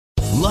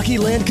Lucky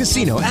Land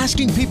Casino,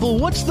 asking people,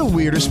 what's the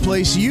weirdest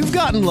place you've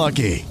gotten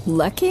lucky?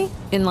 Lucky?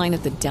 In line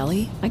at the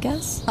deli, I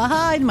guess?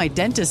 Aha, in my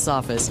dentist's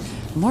office.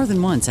 More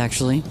than once,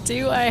 actually.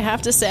 Do I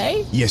have to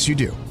say? Yes, you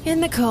do. In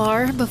the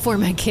car before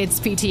my kids'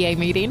 PTA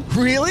meeting.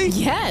 Really?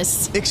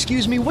 Yes.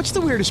 Excuse me, what's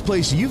the weirdest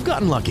place you've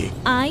gotten lucky?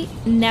 I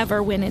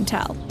never win and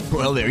tell.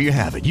 Well, there you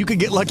have it. You can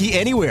get lucky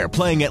anywhere,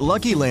 playing at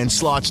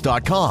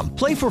LuckyLandSlots.com.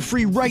 Play for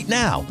free right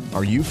now.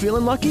 Are you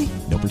feeling lucky?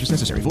 No purchase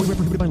necessary. Void where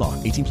prohibited by law.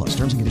 18 plus.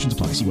 Terms and conditions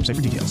apply. See website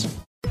for details.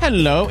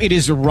 Hello, it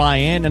is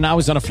Ryan, and I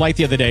was on a flight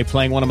the other day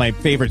playing one of my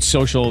favorite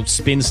social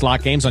spin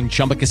slot games on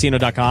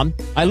ChumbaCasino.com.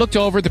 I looked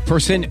over at the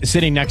person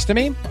sitting next to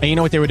me, and you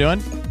know what they were doing?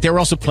 They were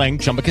also playing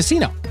Chumba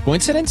Casino.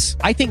 Coincidence?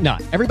 I think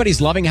not.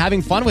 Everybody's loving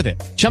having fun with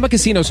it. Chumba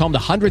Casino is home to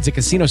hundreds of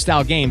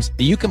casino-style games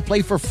that you can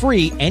play for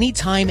free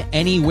anytime,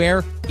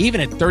 anywhere,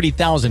 even at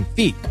 30,000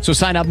 feet. So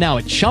sign up now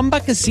at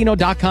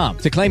ChumbaCasino.com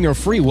to claim your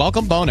free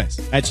welcome bonus.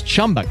 That's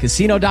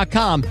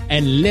ChumbaCasino.com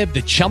and live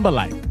the Chumba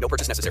life. No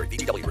purchase necessary.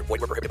 VGW. Void where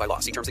prohibited by law.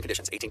 See terms and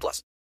conditions. 18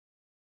 plus.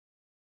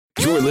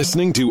 You're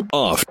listening to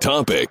Off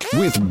Topic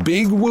with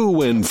Big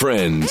Woo and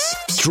Friends.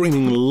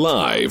 Streaming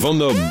live on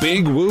the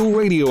Big Woo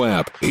Radio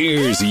app.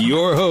 Here's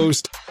your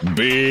host,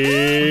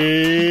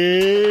 Big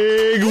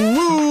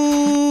Woo.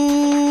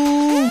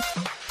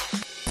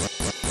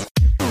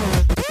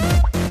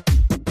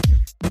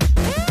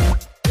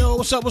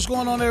 What's up? What's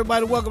going on,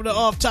 everybody? Welcome to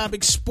Off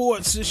Topic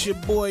Sports. It's your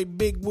boy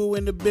Big Woo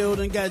in the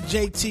building. Got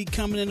JT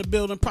coming in the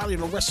building. Probably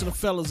the rest of the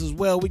fellas as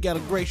well. We got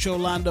a great show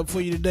lined up for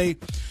you today.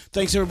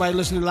 Thanks everybody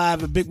listening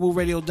live at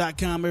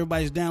BigWooRadio.com.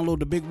 Everybody's download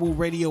the Big Woo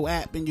Radio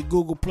app in your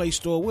Google Play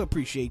Store. We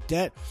appreciate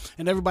that.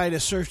 And everybody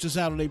that searched us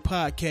out on their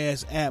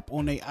podcast app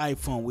on their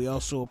iPhone, we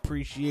also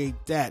appreciate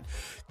that.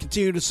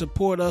 Continue to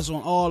support us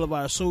on all of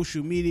our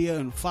social media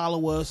and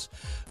follow us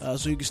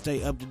so you can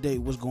stay up to date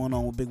with what's going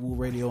on with Big Woo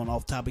Radio and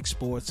Off Topic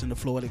Sports and the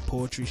Floetic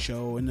Poetry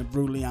Show and the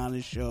Brutally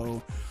Honest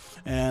Show.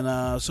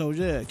 And so,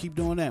 yeah, keep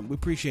doing that. We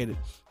appreciate it.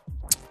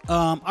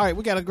 All right,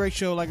 we got a great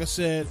show, like I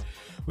said.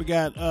 We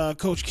got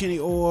Coach Kenny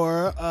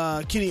Orr,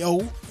 Kenny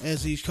O,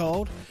 as he's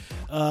called.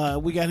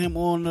 We got him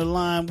on the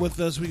line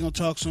with us. We're going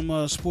to talk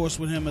some sports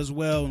with him as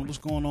well and what's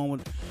going on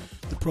with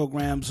the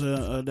programs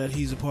that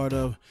he's a part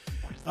of.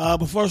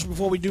 But first,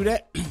 before we do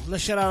that,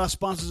 let's shout out our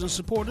sponsors and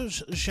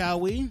supporters,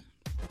 shall we?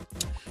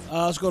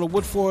 Let's go to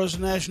Woodforest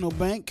National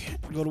Bank.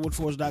 Go to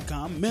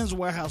woodforest.com. Men's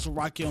Warehouse of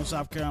Rock Hill in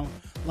South Carolina,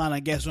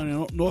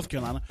 Gastonia, North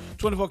Carolina.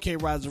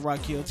 24K Rides of Rock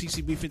Hill.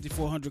 TCB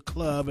 5400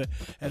 Club at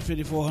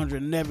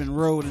 5400 Nevin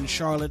Road in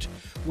Charlotte.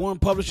 Warren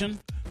Publishing.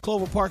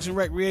 Clover Parks and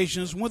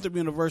Recreations, Winthrop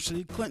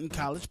University, Clinton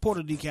College,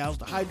 Porter Decals,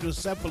 the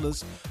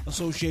Hydrocephalus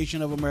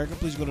Association of America.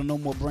 Please go to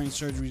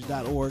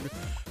nomorebrainsurgeries.org.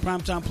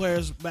 Primetime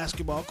Players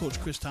Basketball, Coach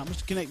Chris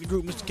Thomas. Connect the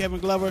Group, Mr. Kevin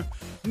Glover.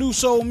 New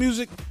Soul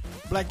Music,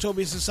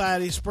 Blacktopia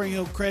Society, Spring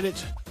Hill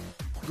Credit,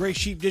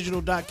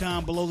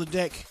 GraySheepDigital.com, Below the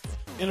Deck,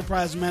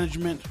 Enterprise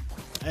Management,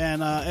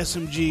 and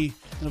SMG,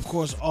 and of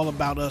course, All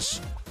About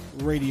Us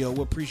Radio.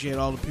 We appreciate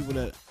all the people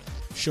that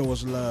show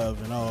us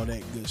love and all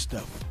that good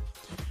stuff.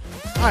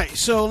 All right,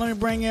 so let me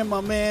bring in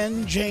my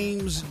man,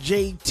 James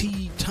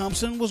J.T.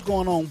 Thompson. What's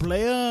going on,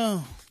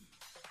 player?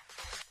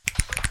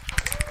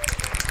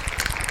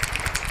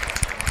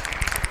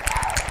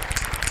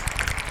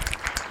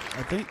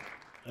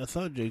 I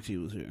thought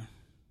JT was here.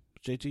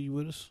 JT, you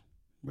with us,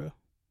 bro?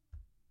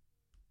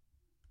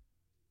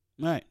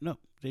 All right, no,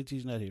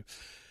 JT's not here.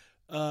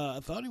 I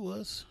thought he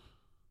was.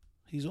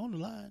 He's on the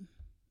line.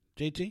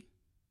 JT?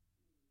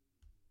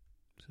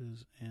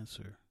 Says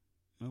answer.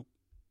 Nope.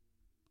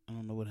 I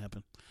don't know what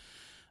happened.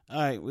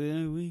 All right,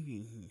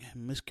 we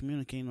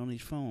miscommunicating on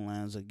these phone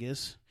lines, I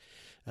guess.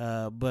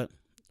 But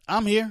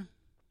I'm here.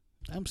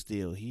 I'm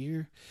still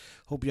here.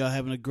 Hope y'all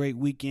having a great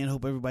weekend.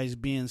 Hope everybody's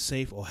being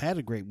safe or had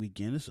a great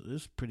weekend.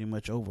 It's pretty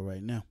much over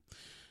right now.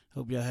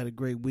 Hope y'all had a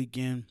great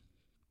weekend.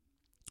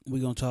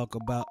 We're going to talk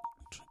about...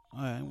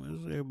 All right,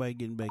 where's everybody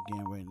getting back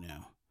in right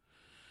now?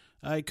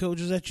 All right,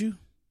 Coach, is that you?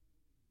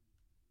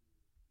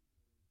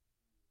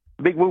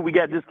 Big Woo, we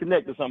got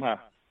disconnected somehow.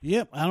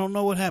 Yep, I don't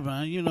know what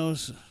happened. You know,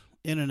 it's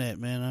internet,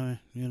 man. I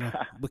mean,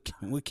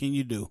 what can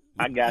you do?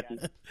 I got you.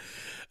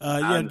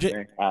 Yeah,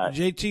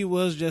 JT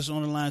was just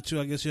on the line too.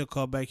 I guess he'll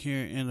call back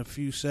here in a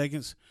few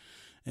seconds.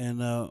 And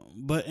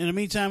but in the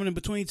meantime, and in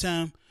between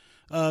time,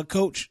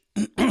 Coach,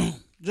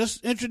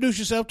 just introduce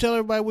yourself. Tell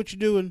everybody what you're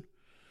doing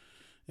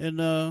and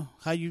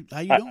how you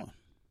doing.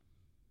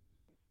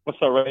 What's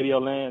up, Radio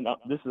Land?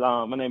 This is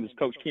my name is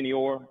Coach Kenny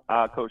Orr.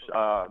 I coach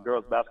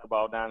girls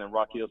basketball down in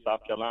Rock Hill,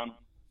 South Carolina.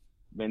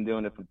 Been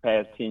doing it for the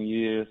past 10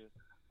 years.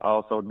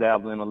 Also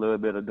dabbling a little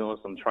bit of doing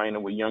some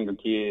training with younger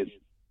kids.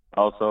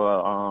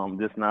 Also,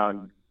 just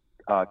now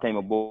came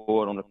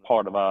aboard on the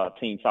part of our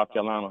team South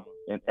Carolina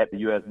at the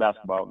U.S.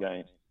 basketball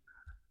games.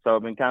 So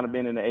I've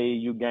been in the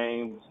AAU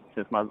game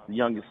since my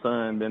youngest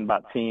son been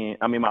about 10.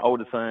 I mean, my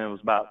oldest son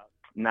was about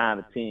 9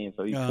 or 10,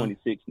 so he's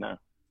 26 now.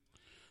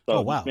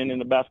 So I've been in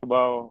the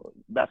basketball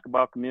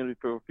community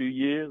for a few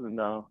years and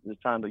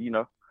just trying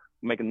to,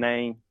 make a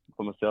name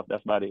for myself.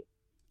 That's about it.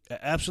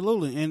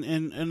 Absolutely,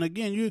 and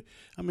again, you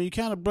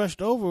kind of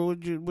brushed over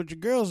what your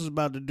girls is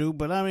about to do,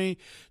 but I mean,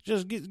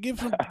 just give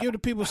the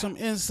people some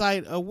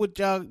insight of what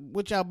y'all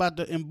about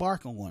to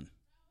embark on.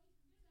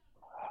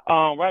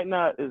 Right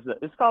now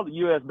it's called the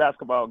U.S.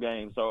 basketball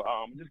game. So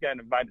just got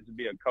invited to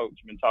be a coach.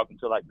 Been talking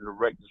to like the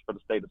directors for the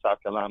state of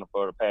South Carolina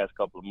for the past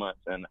couple of months,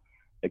 and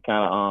it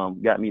kind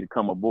of got me to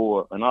come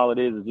aboard. And all it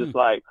is just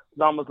like it's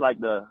almost like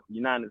the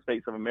United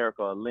States of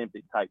America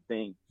Olympic type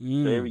thing.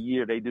 So every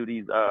year they do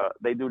these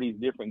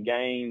different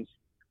games,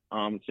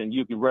 and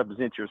you can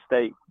represent your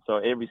state. So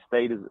every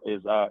state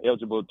is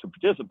eligible to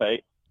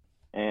participate,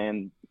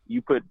 and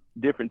you put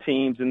different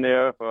teams in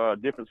there for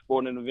different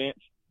sporting events.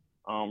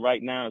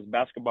 Right now it's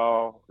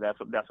basketball. That's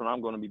what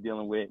I'm going to be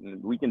dealing with,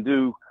 and we can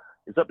do.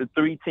 It's up to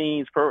 3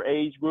 teams per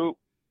age group,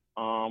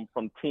 from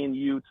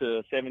 10U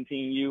to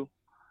 17U.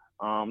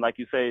 Like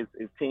you say,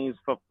 it's teams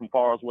from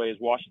far away as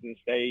Washington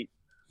State,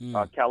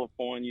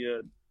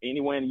 California,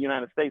 anywhere in the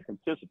United States can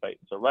participate.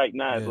 So right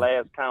now, at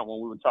last count,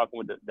 when we were talking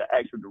with the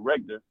actual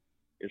director,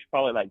 it's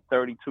probably like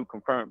 32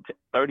 confirmed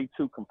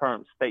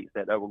states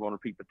that were going to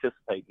be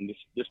participating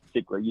this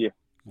particular year.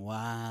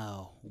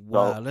 Wow,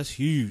 so that's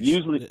huge.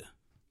 Usually,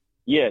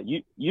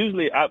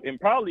 and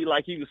probably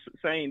like he was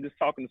saying, just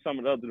talking to some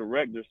of the other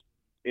directors,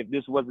 if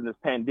this wasn't this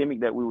pandemic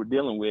that we were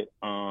dealing with,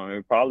 it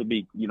would probably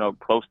be,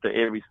 close to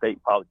every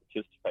state probably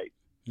participate.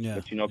 Yeah.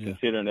 But,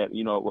 considering that,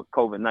 what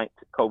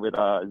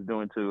COVID is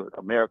doing to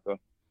America,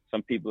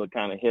 some people are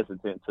kind of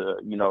hesitant to,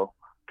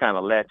 kind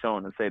of latch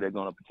on and say they're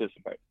going to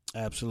participate.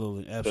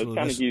 Absolutely. So it's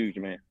kind of huge,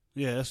 man.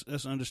 Yeah,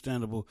 that's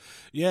understandable.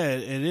 Yeah,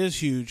 it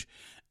is huge.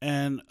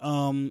 And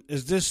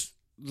is this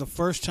the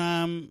first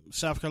time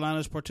South Carolina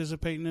is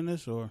participating in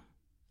this, or?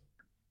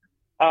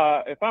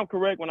 If I'm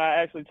correct, when I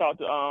actually talked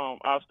to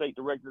our state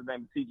director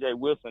named T.J.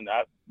 Wilson,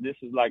 this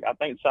is like, I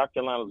think, South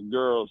Carolina's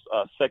girls'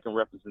 second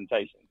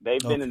representation. They've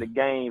been in the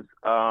games,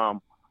 I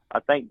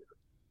think,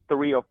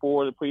 3 or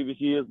 4 of the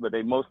previous years, but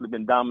they've mostly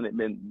been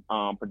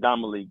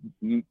predominantly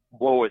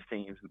boys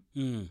teams,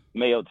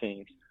 male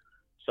teams.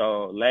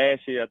 So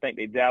last year, I think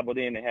they dabbled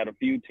in and had a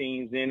few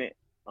teams in it.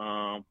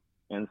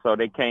 And so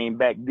they came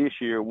back this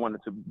year,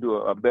 wanted to do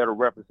a better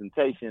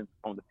representation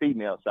on the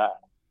female side.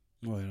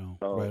 Right on.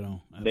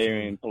 Absolutely.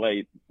 They're in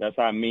play. That's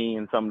how me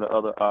and some of the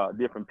other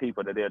different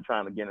people that they're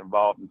trying to get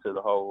involved into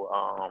the whole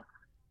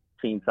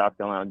Team South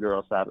Carolina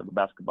girls side of the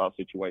basketball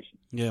situation.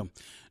 Yeah.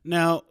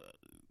 Now,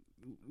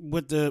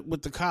 with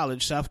the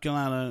college, South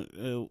Carolina,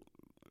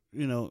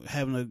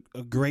 having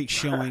a great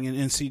showing in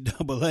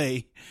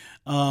NCAA.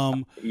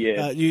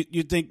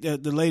 You think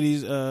that the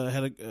ladies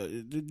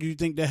do you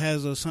think that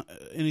has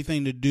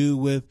anything to do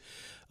with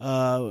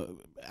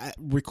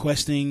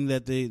requesting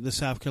that the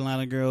South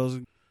Carolina girls?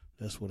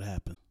 That's what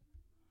happened.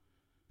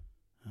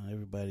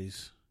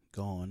 Everybody's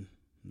gone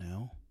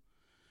now.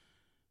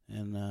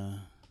 And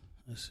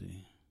let's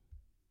see.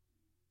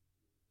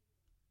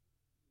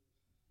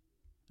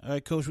 All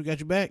right, Coach, we got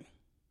you back?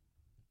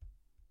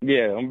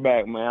 Yeah, I'm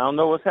back, man. I don't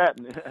know what's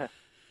happening.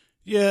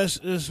 Yes,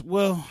 it's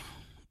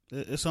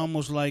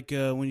almost like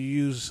when you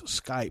use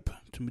Skype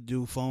to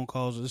do phone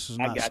calls. This is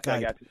not Skype,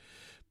 I got you.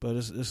 But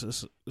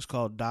it's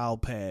called dial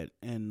pad,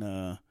 and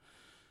I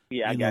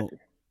got you.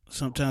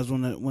 Sometimes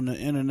when the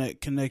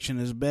internet connection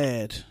is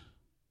bad,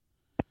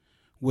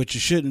 which it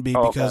shouldn't be,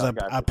 because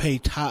I pay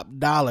top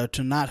dollar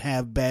to not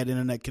have bad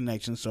internet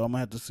connection, so I'm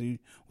gonna have to see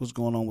what's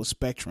going on with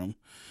Spectrum.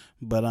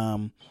 But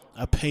I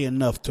pay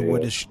enough to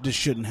where this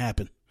shouldn't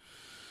happen.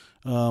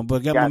 But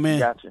got my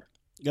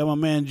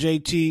man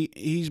JT.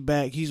 He's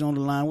back. He's on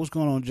the line. What's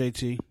going on,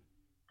 JT?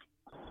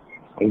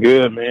 I'm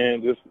good,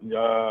 man. Just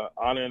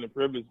honor and the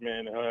privilege,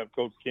 man, to have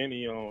Coach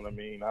Kenny on. I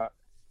mean,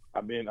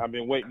 I've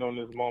been waiting on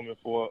this moment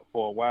for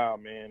a while,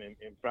 man, and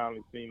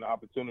finally seen the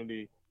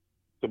opportunity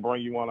to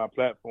bring you on our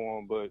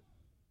platform. But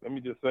let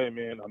me just say,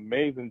 man,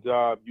 amazing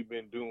job you've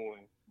been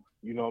doing.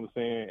 You know what I'm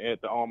saying,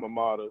 at the alma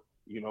mater.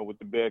 With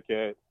the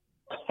Bearcats.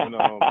 And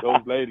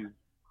those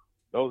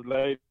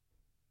ladies.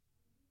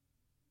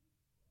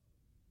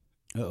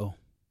 Uh-oh.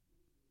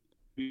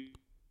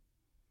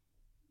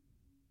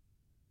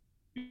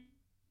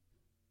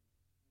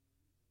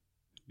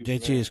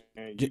 JT is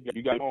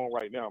you got on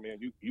right now, man.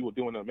 You were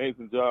doing an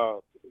amazing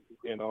job,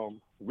 and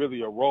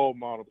really a role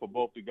model for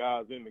both the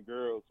guys and the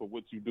girls for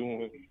what you're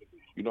doing.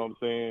 You know what I'm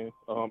saying?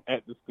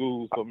 At the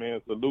school. So,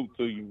 man, salute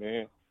to you,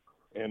 man.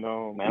 And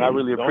man, I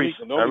really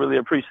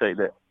appreciate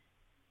that.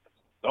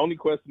 The only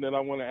question that I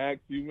want to ask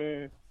you,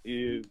 man,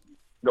 is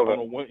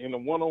in a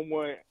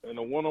one-on-one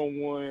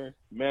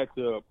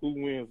matchup, who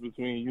wins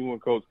between you and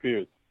Coach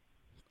Pierce?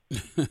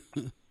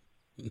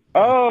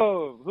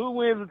 Oh, who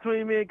wins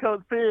between me and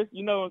Coach Pierce?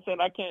 You know what I'm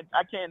saying?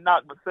 I can't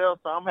knock myself,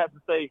 so I'm gonna have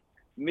to say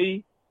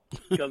me,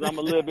 because I'm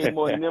a little bit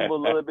more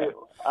nimble,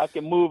 I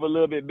can move a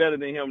little bit better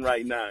than him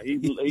right now.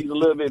 He's a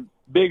little bit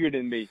bigger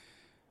than me.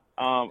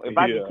 If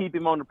I can keep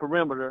him on the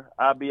perimeter,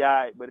 I'll be all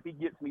right. But if he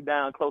gets me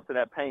down close to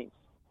that paint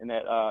in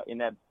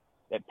that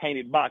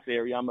painted box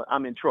area,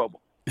 I'm in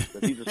trouble.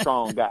 Because he's a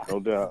strong guy. No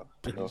doubt.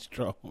 He's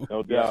strong.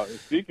 No doubt. And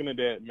speaking of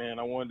that, man,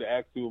 I wanted to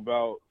ask you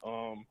about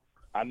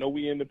I know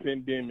we in the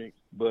pandemic,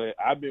 but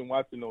I've been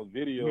watching those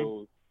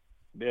videos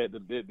that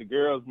the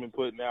girls been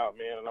putting out,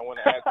 man, and I want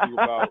to ask you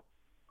about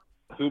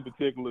two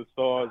particular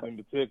stars in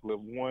particular.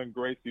 One,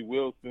 Gracie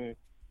Wilson,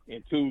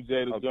 and two,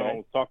 Jada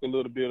Jones. Talk a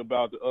little bit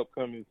about the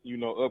upcoming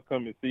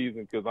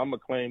season, because I'm going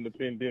to claim the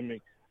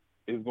pandemic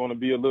is going to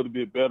be a little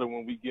bit better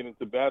when we get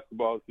into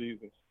basketball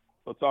season.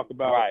 So talk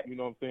about, you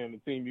know what I'm saying,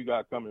 the team you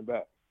got coming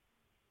back.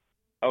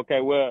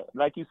 Okay, well,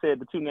 like you said,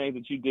 the two names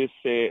that you just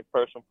said,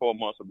 first and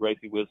foremost, are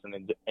Gracie Wilson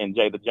and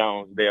Jada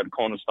Jones. They are the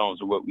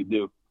cornerstones of what we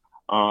do.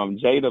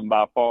 Jada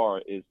by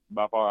far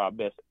our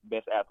best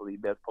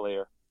athlete, best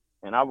player.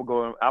 And I'm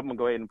gonna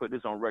go ahead and put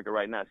this on record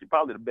right now. She's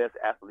probably the best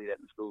athlete at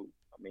the school.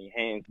 I mean,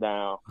 hands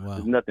down. Wow.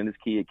 There's nothing this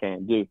kid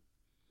can't do.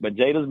 But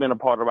Jada's been a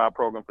part of our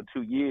program for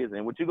 2 years,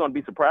 and what you're gonna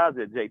be surprised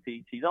at,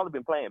 JT, she's only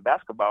been playing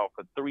basketball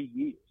for 3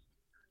 years.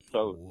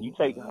 So you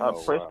take her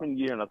freshman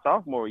year and a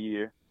sophomore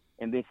year,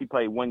 and then she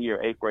played 1 year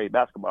 8th grade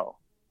basketball.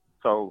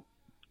 So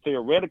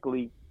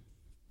theoretically,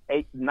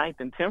 8th, 9th,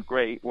 and 10th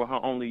grade were her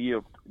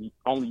only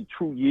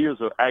true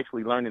years of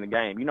actually learning the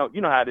game. You know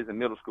how it is in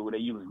middle school. They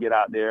usually get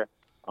out there.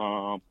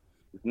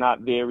 It's not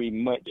very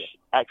much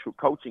actual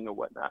coaching or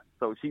whatnot.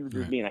 So she was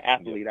just being an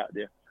athlete out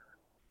there.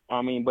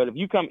 I mean, but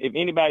if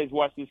anybody's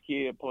watched this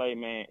kid play,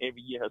 man,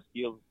 every year her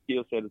skill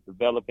set is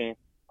developing.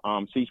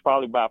 She's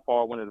probably by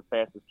far one of the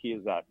fastest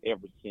kids I've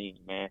ever seen,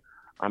 man.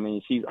 I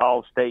mean, she's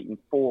all state in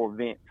 4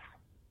 events.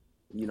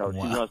 She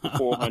runs the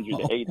 400,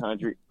 the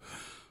 800,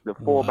 the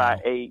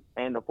 4x8,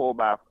 and the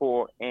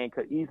 4x4, and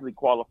could easily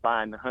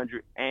qualify in the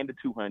 100 and the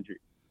 200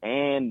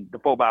 and the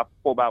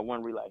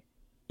 4x1 relay.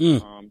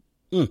 She's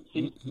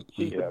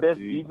the best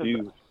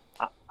defensive.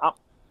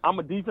 I'm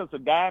a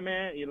defensive guy,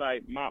 man.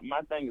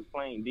 My thing is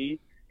playing D,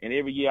 and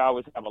every year I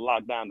always have a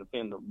lockdown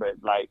defender. But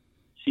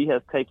she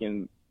has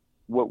taken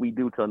what we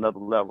do to another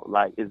level.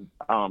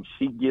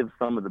 She gives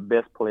some of the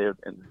best players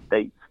in the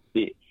state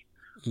fits.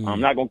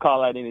 I'm not gonna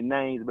call out any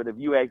names, but if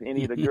you ask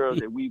any of the girls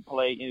that we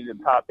play, any of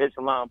the top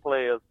echelon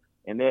players,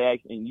 and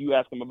you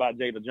ask them about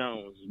Jada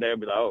Jones, they're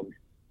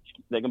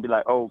gonna be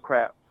like, oh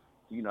crap,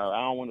 I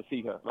don't want to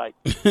see her.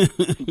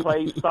 She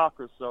plays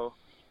soccer, so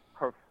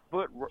her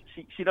foot,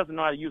 she doesn't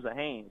know how to use her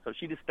hands, so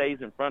she just stays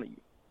in front of you.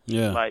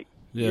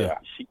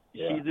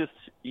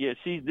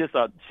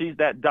 She's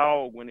that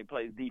dog when it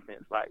plays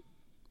defense.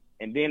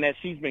 And then as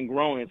she's been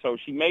growing, so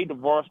she made the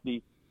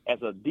varsity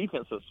as a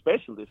defensive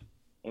specialist.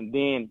 And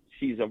then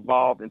she's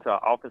evolved into an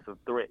offensive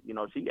threat.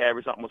 She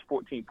averaged almost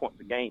 14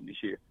 points a game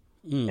this year.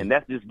 And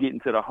that's just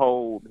getting to the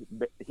hole,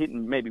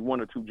 hitting maybe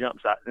 1 or 2 jump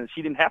shots. And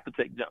she didn't have to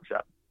take jump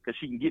shots because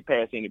she can get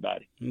past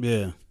anybody.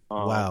 Yeah.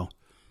 Wow.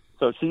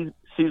 So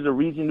she's a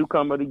region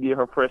newcomer of the year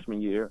her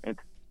freshman year. And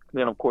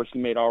then, of course, she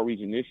made all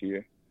region this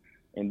year.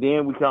 And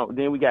then we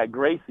got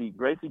Gracie.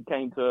 Gracie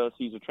came to us.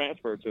 She's a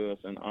transfer to us.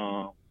 And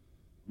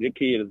this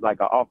kid is like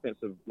an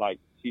offensive,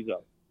 she's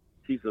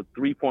a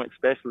 3-point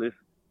specialist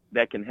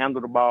that can handle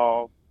the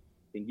ball,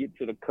 can get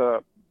to the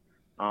cup.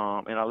 In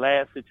our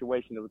last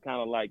situation, it was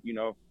kind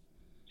of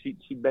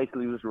she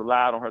basically just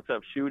relied on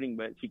herself shooting,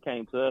 but she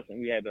came to us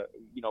and we had to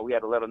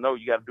let her know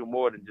you got to do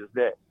more than just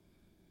that.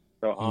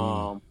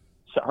 So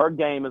her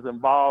game is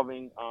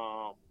evolving.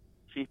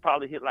 She's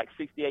probably hit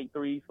 68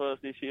 threes for us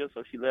this year,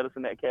 so she led us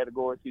in that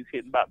category. She's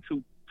hitting about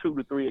two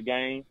to three a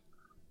game.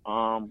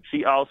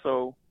 She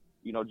also,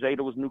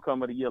 Jada was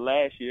newcomer of the year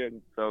last year,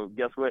 so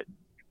guess what?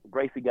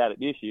 Gracie got it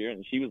this year,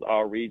 and she was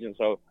all region.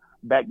 So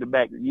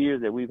back-to-back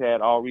years that we've had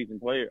all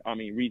region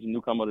region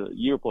newcomer of the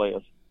year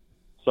players.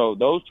 So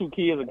those two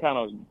kids are kind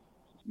of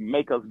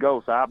make us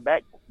go. So our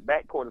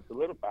backcourt is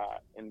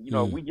solidified. And,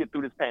 we get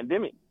through this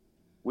pandemic,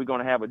 we're going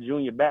to have a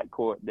junior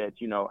backcourt that,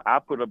 I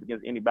put up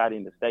against anybody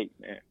in the state,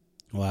 man.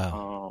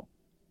 Wow.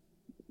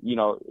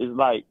 It's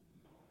like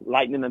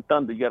lightning and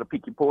thunder. You got to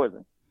pick your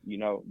poison.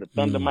 The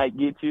thunder might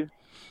get you,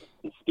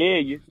 it scare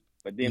you.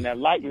 But then that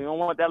lightning, you don't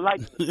want that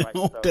lightning. You don't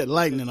want that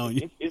lightning on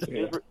you. It's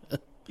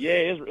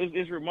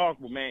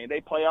remarkable, man.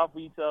 They play off of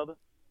each other.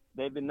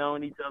 They've been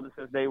knowing each other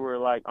since they were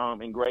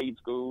in grade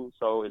school.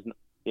 So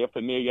their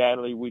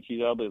familiarity with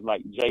each other is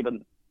like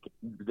Jada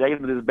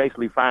just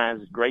basically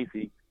finds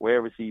Gracie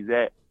wherever she's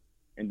at,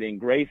 and then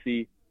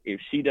Gracie, if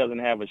she doesn't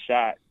have a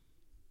shot,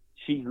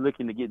 she's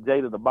looking to get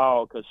Jada the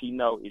ball because she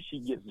knows if she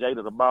gets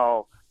Jada the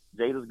ball,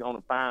 Jada's going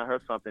to find her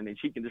something and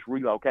she can just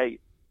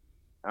relocate.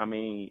 I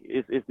mean,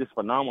 it's just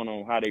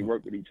phenomenal how they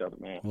work with each other,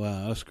 man.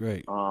 Wow, that's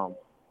great.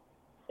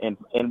 And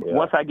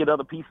once I get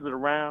other pieces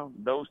around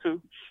those two,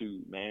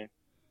 shoot, man,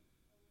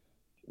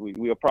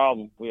 we a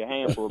problem. We a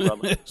handful,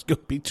 brother. It's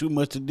gonna be too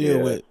much to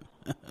deal with.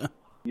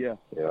 Yeah.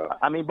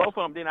 I mean, both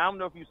of them. Then I don't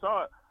know if you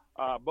saw it.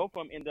 Both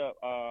of them end up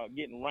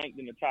getting ranked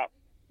in the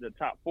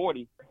top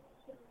 40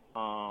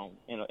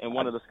 in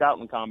one of the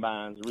scouting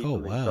combines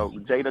recently. Oh, wow. So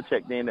Jada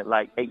checked in at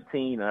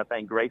 18, and I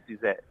think Gracie's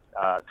at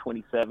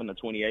 27 or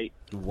 28.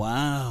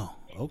 Wow.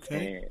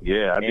 Okay.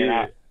 I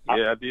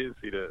did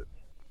see that.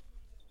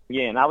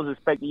 Yeah, and I was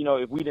expecting,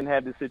 if we didn't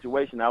have this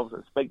situation, I was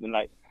expecting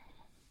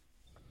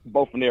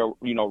both of their,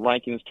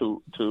 rankings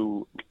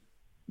to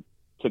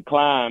to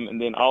climb,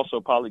 and then also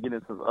probably get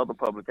into some other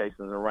publications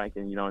and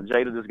ranking. You know, and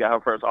Jada just got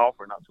her first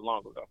offer not too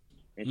long ago,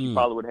 and she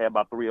probably would have had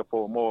about 3 or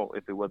 4 more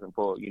if it wasn't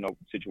for, you know,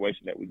 the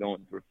situation that we're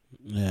going through.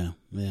 Yeah.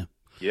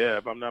 Yeah,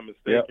 if I'm not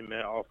mistaken,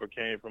 that offer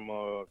came from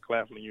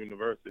Claflin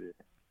University.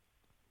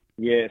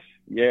 Yes.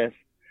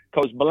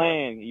 Coach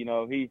Bland, you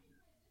know, he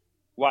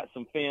watched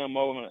some film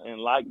over and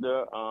liked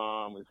her.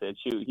 And said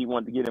he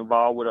wanted to get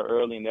involved with her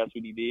early, and that's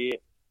what he did.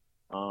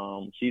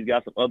 She's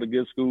got some other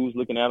good schools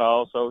looking at her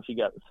also. She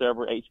got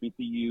several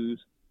HBCUs.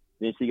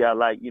 Then she got,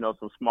 like, you know,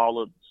 some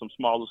smaller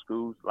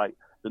schools like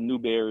the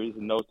Newberries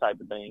and those type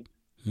of things.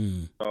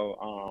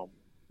 So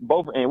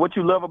and what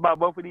you love about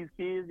both of these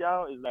kids,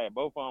 y'all, is that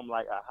both of them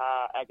like a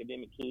high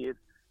academic kids.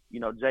 You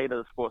know,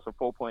 Jada sports a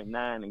 4.9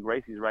 and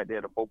Gracie's right there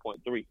at a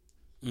 4.3,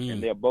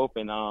 and they're both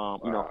in you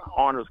know,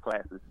 honors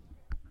classes.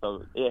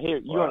 So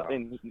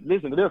and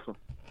listen to this one.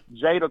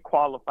 Jada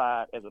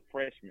qualified as a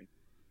freshman,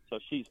 so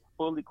she's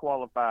fully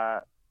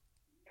qualified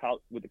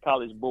with the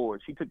college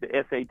board. She took the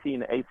SAT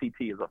and the ACT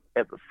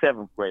as a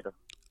 7th grader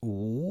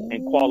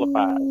and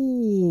qualified.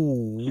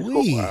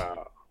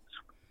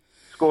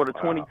 She scored a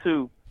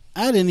 22.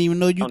 I didn't even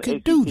know you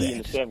could do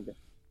that.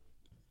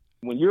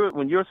 When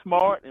you're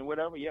smart and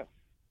whatever, yeah.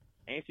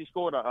 And she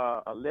scored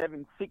a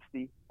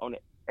 1160 on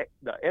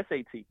the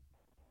SAT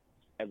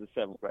as a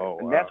 7th grader. Oh,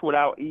 wow.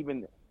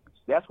 And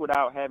that's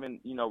without having,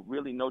 you know,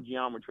 really no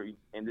geometry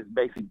and just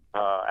basic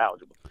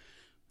algebra.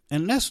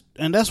 And that's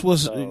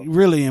what's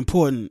really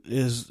important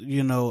is,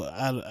 you know,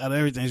 out of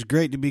everything, it's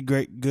great to be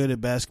good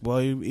at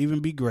basketball, even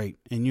be great.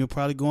 And you're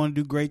probably going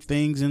to do great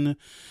things in the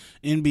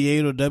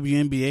NBA or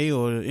WNBA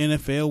or the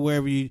NFL,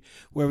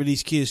 wherever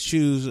these kids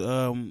choose,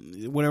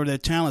 whatever their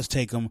talents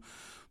take them.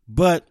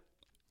 But,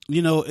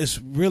 you know, it's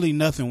really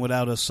nothing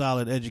without a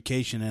solid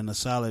education and a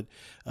solid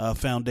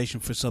foundation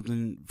for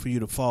something for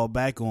you to fall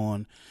back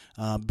on,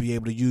 be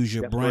able to use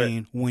your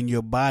brain when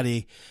your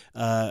body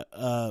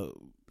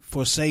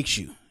forsakes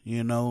you.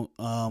 You know,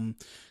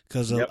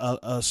 because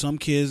some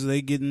kids,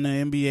 they get in the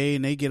NBA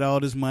and they get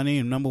all this money,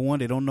 and number one,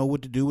 they don't know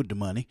what to do with the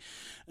money.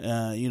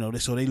 You know,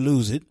 so they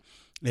lose it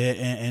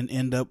and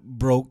end up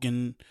broke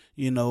and,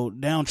 you know,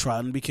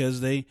 downtrodden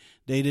because they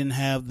didn't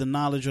have the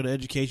knowledge or the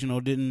education or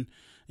didn't,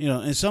 you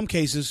know, in some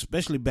cases,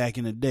 especially back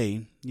in the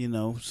day, you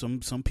know, some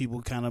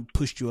people kind of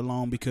pushed you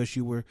along because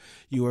you were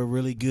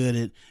really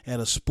good at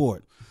a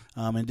sport.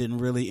 And didn't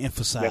really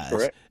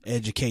emphasize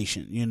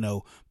education, you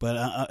know.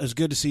 But it's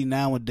good to see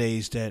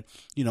nowadays that,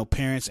 you know,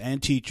 parents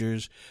and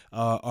teachers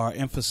are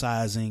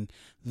emphasizing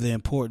the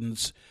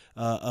importance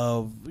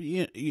of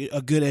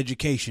a good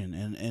education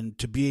and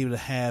to be able to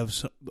have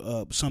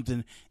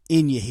something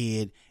in your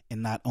head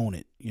and not own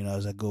it. You know,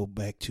 as I go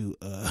back to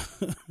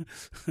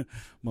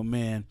my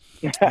man,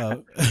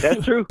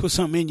 that's true. Put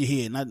something in your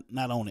head,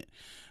 not own it.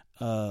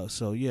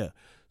 So yeah.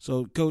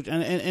 So, Coach,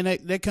 and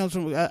that comes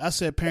from, I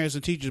said parents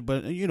and teachers,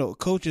 but, you know,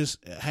 coaches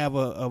have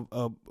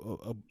a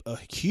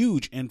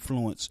huge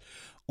influence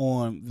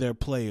on their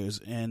players.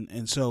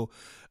 And so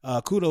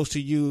kudos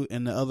to you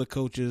and the other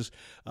coaches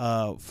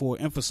for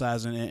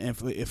emphasizing and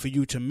for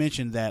you to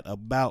mention that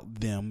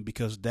about them,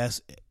 because that's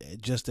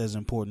just as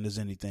important as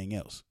anything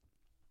else.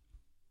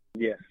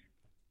 Yes.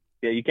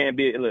 Yeah, you can't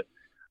be – look,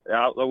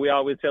 we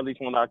always tell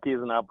each one of our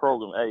kids in our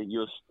program, hey,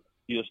 you're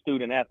a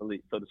student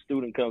athlete, so the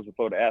student comes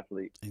before the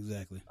athlete.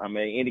 Exactly. I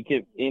mean,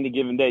 any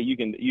given day, you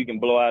can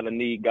blow out a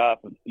knee, God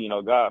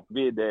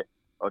forbid that,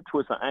 or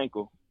twist an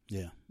ankle.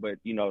 Yeah. But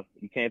you know,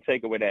 you can't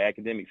take away that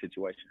academic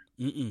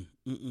situation.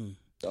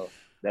 So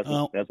that's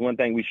one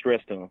thing we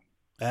stress to them.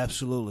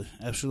 Absolutely.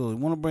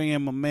 Want to bring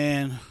in my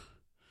man,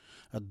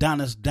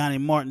 Donnie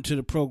Martin, to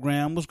the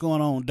program. What's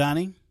going on,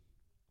 Donnie?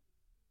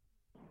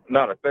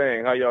 Not a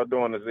thing. How y'all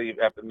doing this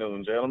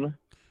afternoon, gentlemen?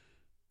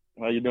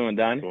 How you doing,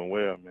 Donnie? Doing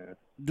well, man.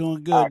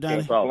 Doing good,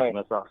 Donnie. That's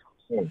awesome.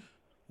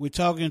 We're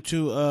talking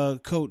to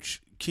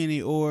Coach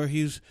Kenny Orr.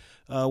 He's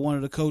one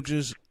of the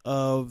coaches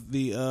of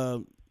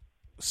the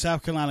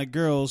South Carolina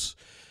girls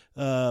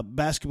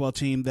basketball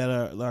team that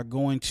are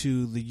going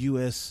to the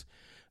U.S.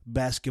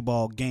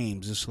 basketball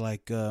games. It's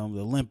like the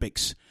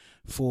Olympics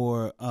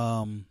for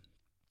the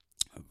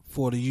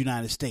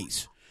United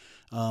States,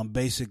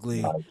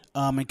 basically.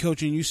 And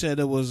coaching, you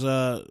said it was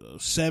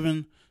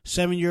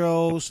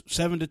 7-year-olds,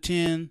 7 to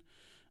 10.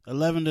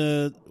 11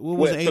 to what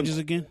was the ages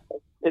again?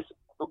 It's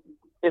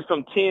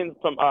from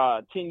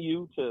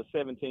 10U to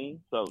 17.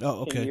 So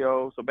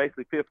 10-year-olds. So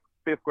basically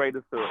fifth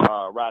graders to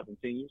rising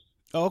seniors.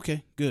 Oh,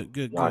 okay,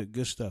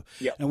 good stuff.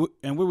 Yeah.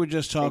 And we were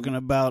just talking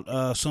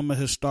about some of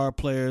his star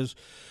players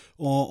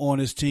on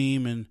his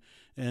team,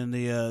 and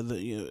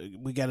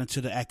we got into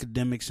the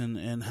academics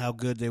and how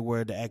good they were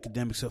at the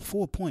academics. At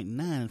 4.9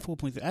 and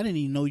 4.3, I didn't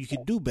even know you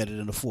could do better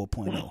than a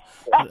 4.0.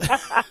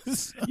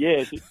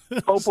 Yeah,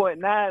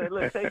 4.9. And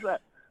look, take that.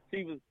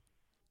 She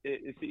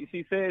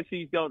said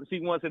she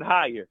wants it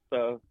higher.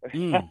 So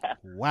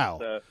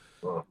wow.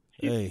 So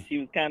she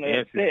was kind of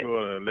upset.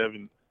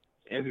 And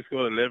she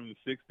scored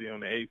 1160 on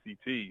the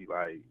ACT.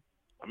 Like,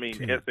 I mean,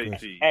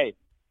 SAT. Hey,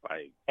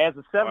 like as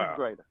a seventh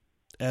grader.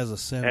 As a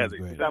seventh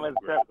grader.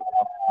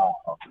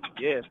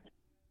 Yes.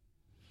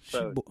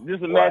 So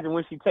just imagine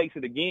when she takes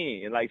it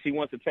again, and like she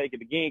wants to take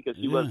it again because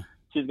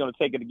she's going to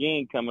take it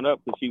again coming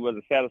up because she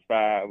wasn't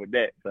satisfied with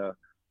that. So,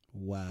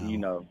 wow,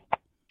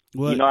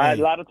 a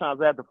lot of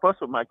times I have to fuss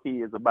with my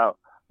kids about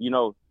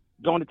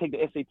going to take the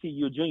SAT.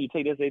 You're a junior,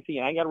 take the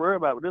SAT. I ain't got to worry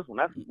about this one.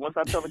 Once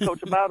I tell the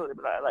coach about it,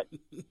 like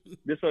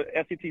this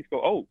SAT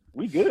score. Oh,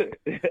 we good.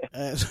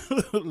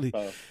 Absolutely,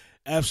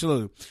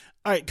 absolutely.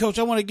 All right, Coach.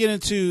 I want to get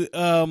into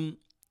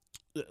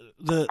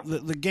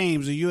the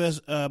games, the U.S.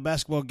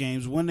 Basketball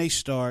games, when they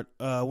start,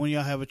 when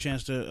y'all have a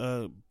chance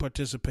to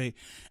participate,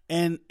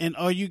 and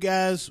are you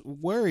guys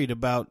worried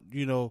about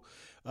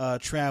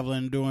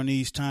traveling during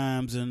these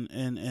times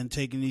and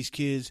taking these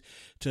kids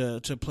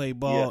to play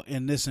ball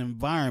in this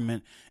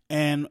environment,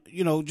 and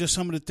just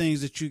some of the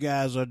things that you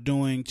guys are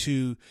doing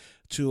to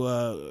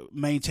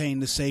maintain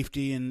the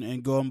safety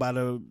and going by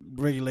the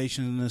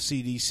regulations in the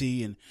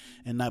CDC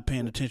and not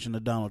paying attention to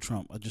Donald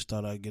Trump. I just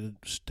thought I'd get a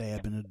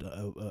stab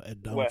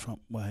at Donald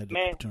Trump while I had the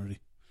opportunity.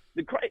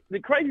 The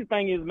crazy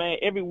thing is, man,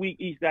 every week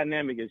each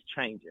dynamic is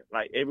changing.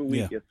 Like every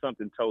week is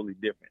something totally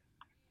different.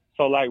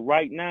 So like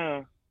right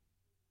now,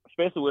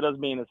 especially with us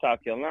being in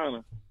South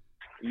Carolina,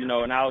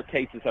 and our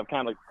cases have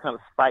kind of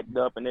spiked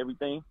up and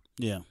everything.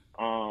 Yeah.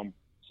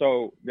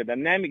 So the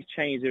dynamics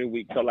change every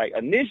week. So like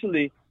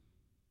initially,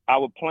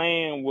 our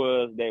plan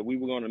was that we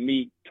were going to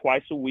meet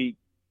twice a week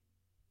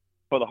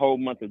for the whole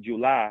month of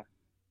July,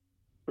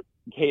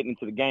 heading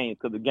into the games,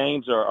 because the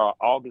games are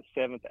August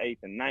 7th, 8th,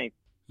 and 9th.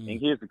 And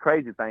here's the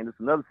crazy thing. This is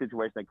another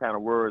situation that kind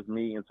of worries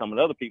me and some of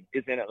the other people.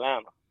 It's in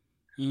Atlanta.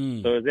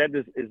 So is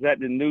that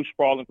the new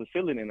sprawling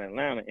facility in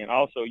Atlanta? And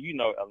also,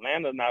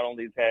 Atlanta not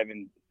only is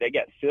they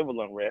got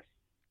civil unrest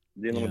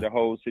dealing with the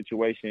whole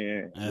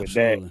situation with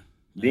that.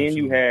 Then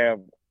you have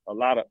a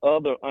lot of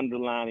other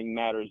underlying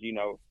matters,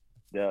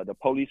 the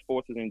police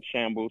force is in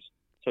shambles.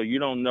 So you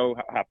don't know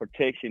how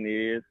protection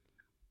is.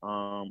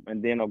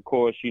 And then, of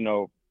course,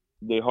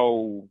 the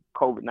whole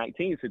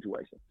COVID-19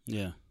 situation.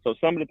 Yeah. So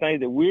some of the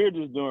things that we're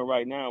just doing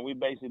right now, we're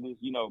basically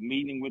just,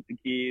 meeting with the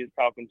kids,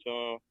 talking to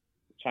them,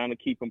 trying to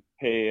keep them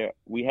prepared.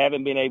 We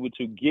haven't been able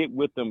to get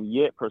with them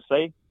yet per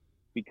se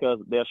because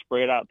they're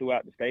spread out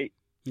throughout the state.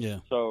 Yeah.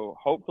 So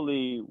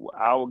hopefully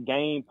our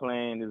game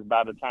plan is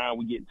by the time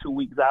we get 2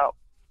 weeks out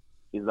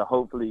is to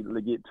hopefully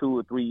get two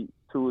or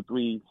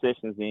three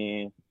sessions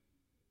in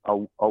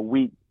a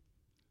week,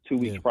 2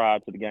 weeks prior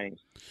to the games.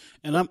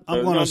 And I'm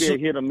going to be a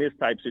hit or miss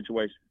type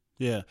situation.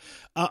 Yeah,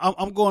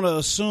 I'm going to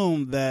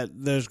assume that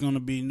there's going to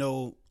be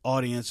no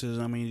audiences.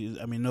 I mean,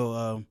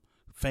 no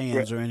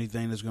fans or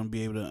anything that's going to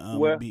be able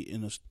to be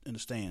in the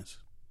stands.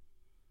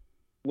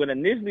 Well,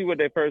 initially, what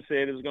they first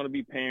said it was going to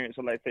be parents.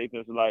 So, like, say,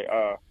 it's like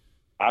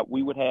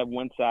we would have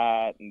one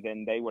side, and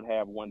then they would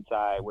have one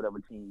side, whatever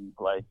team you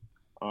play.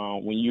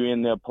 When you're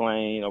in there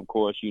playing, of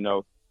course,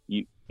 your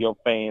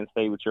fans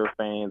stay with your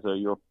fans or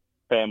your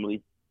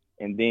family.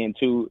 And then,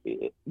 too,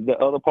 the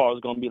other part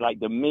is going to be like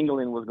the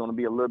mingling was going to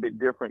be a little bit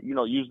different.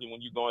 Usually when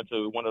you go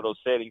into one of those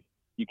settings,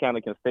 you kind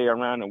of can stay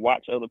around and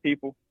watch other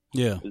people.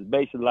 Yeah. It's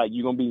basically like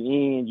you're going to be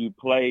in, you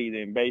play,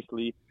 then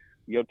basically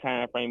your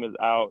time frame is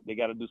out. They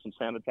got to do some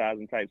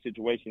sanitizing type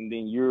situation.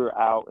 Then you're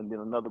out, and then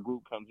another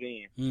group comes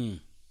in.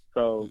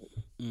 So,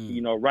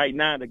 right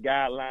now the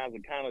guidelines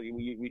are kind of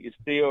it's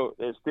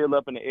still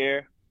up in the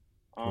air.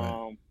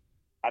 Right.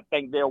 I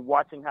think they're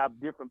watching how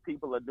different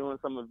people are doing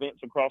some events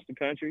across the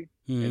country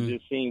and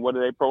just seeing what are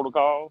their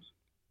protocols.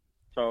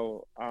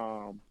 So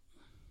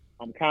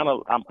I'm kind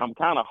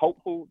of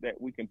hopeful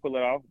that we can pull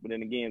it off, but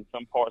then again,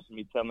 some parts of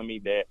me telling me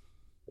that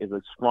is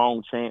a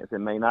strong chance it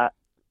may not.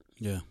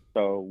 Yeah.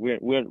 So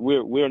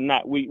we're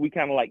not we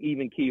kind of like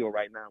even keel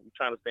right now. We're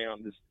trying to stay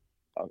on this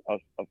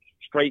a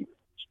straight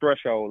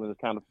threshold and just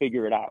kind of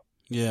figure it out.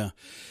 Yeah,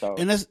 so,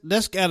 and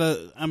that's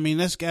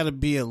gotta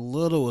be a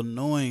little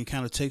annoying.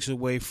 Kind of takes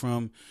away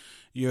from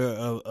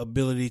your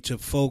ability to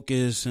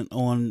focus and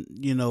on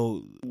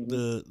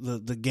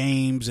the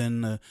games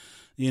and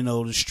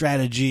the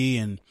strategy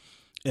and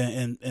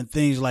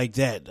things like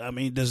that. I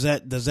mean, does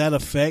that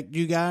affect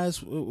you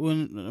guys? I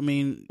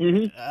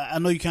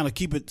know you kind of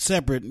keep it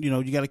separate.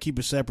 You got to keep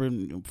it separate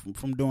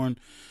from during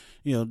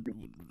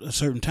a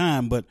certain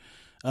time, but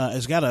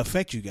it's got to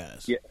affect you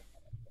guys. Yeah.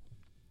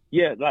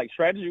 Yeah, like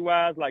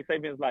strategy-wise, like say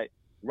things like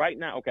right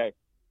now, okay,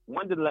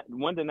 one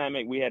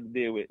dynamic we had to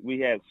deal with, we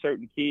had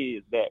certain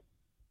kids that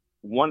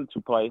wanted to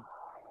play,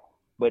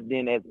 but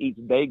then as each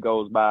day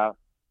goes by,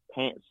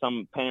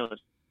 some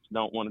parents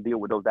don't want to deal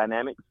with those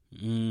dynamics.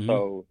 Mm-hmm.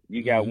 So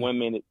you got 1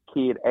 minute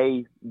kid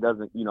A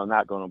doesn't,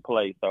 not going to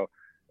play. So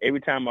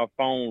every time my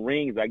phone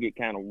rings, I get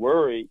kind of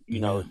worried,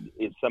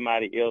 is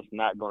somebody else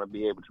not going to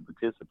be able to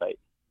participate?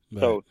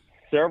 Right. So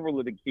several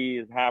of the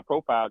kids,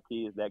 high-profile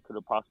kids that could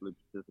have possibly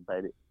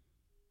participated,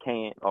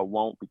 can't or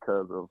won't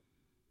because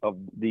of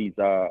these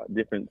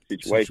different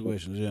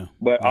situations. Yeah.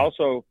 But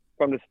also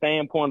from the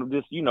standpoint of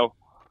just,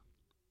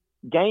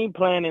 game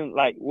planning,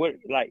 like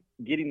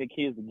getting the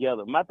kids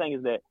together. My thing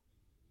is that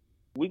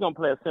we're gonna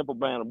play a simple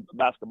brand of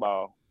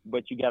basketball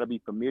but you got to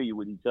be familiar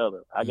with each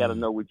other. I got to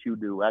know what you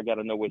do. I got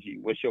to know what's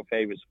your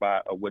favorite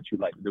spot or what you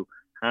like to do.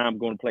 How I'm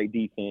going to play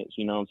defense,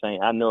 you know what I'm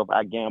saying? I know if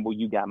I gamble,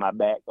 you got my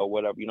back or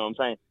whatever, you know what I'm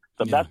saying?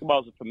 So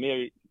basketball is to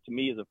me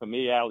is a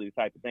familiarity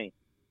type of thing.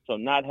 So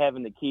not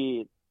having the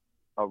kids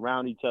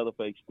around each other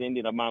for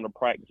extended amount of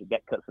practice,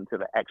 that cuts into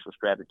the actual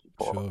strategy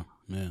for them.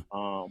 Yeah.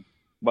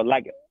 But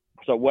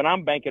so what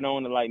I'm banking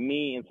on is like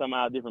me and some of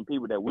our different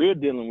people that we're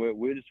dealing with,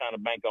 we're just trying to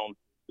bank on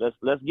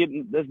let's get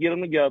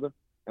them together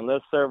and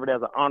let's serve it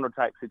as an honor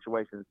type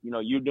situation. You know,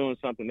 you're doing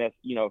something that's,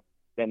 you know,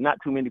 that not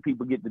too many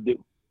people get to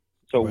do.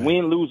 So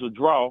win, lose, or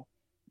draw,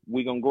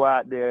 we're going to go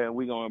out there and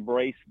we're going to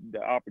embrace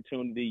the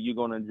opportunity. You're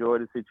going to enjoy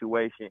the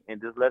situation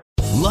and just let's.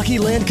 Lucky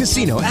Land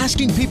Casino,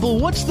 asking people,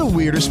 what's the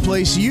weirdest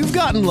place you've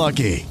gotten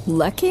lucky?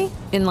 Lucky?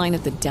 In line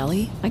at the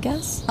deli, I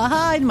guess?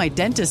 Aha, in my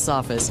dentist's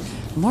office.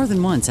 More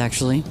than once,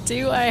 actually.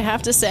 Do I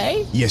have to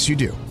say? Yes, you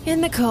do.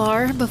 In the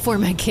car before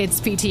my kids'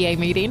 PTA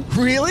meeting.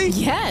 Really?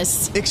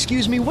 Yes.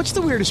 Excuse me, what's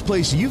the weirdest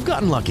place you've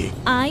gotten lucky?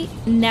 I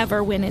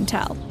never win and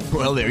tell.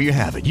 Well, there you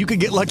have it. You can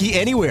get lucky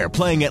anywhere,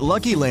 playing at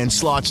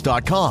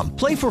LuckyLandSlots.com.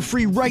 Play for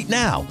free right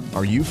now.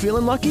 Are you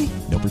feeling lucky?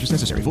 No purchase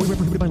necessary. Void where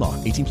prohibited by law.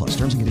 18+.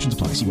 Terms and conditions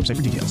apply. See website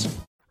for details.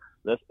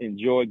 Let's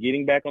enjoy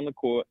getting back on the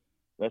court.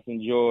 Let's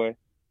enjoy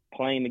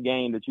playing the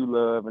game that you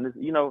love. And,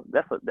 you know,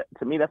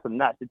 to me, that's a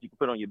notch that you can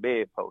put on your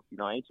bedpost. You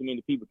know, ain't too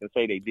many people can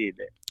say they did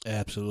that.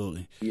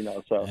 Absolutely. You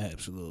know, so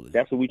absolutely.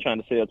 That's what we're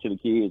trying to sell to the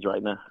kids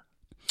right now.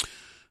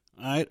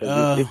 All right.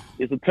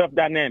 It's a tough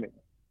dynamic.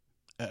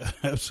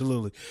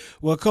 Absolutely.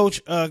 Well,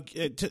 Coach,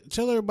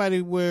 tell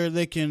everybody where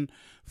they can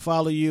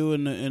follow you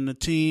and the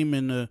team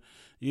and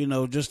you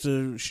know, just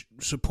to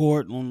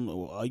support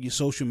on your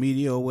social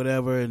media or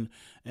whatever,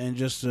 and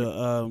just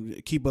to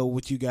keep up with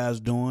what you guys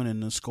doing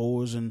and the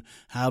scores and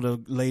how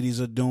the ladies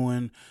are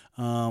doing,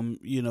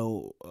 you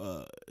know,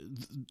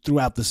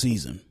 throughout the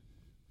season.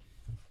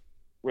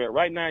 Well,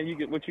 right now,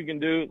 what you can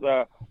do is,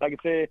 like I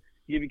said,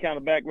 give you kind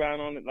of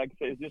background on it. Like I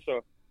said, it's just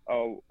a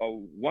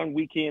one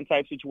weekend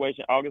type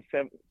situation, August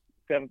 7th,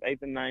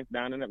 8th, and 9th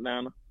down in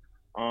Atlanta.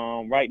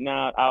 Right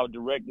now, our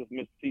director,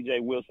 Mr. C.J.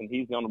 Wilson,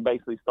 he's going to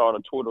basically start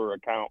a Twitter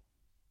account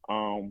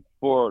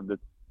for the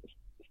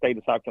state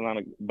of South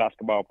Carolina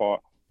basketball part.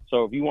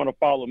 So if you want to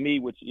follow me,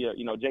 which,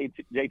 you know,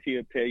 JT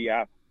will tell you,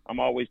 I'm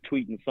always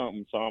tweeting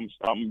something. So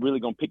I'm really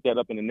going to pick that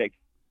up in the next.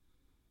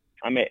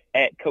 I'm at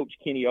Coach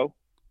Kenny O.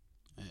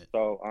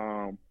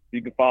 So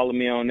you can follow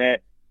me on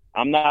that.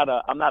 I'm not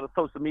a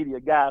social media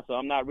guy, so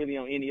I'm not really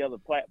on any other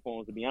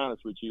platforms, to be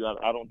honest with you.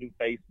 I don't do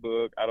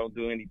Facebook. I don't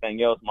do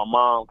anything else. My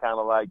mom kind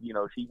of like, you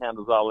know, she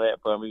handles all that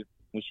for me.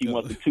 When she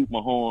wants to toot my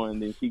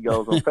horn, then she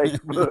goes on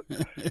Facebook.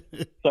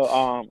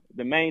 So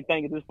the main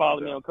thing is just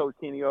follow me on Coach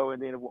Kenny O,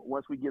 and then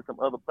once we get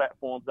some other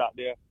platforms out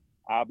there,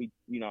 I'll be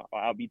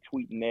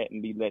tweeting that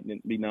and be letting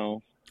it be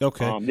known.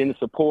 Okay. Then the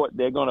support,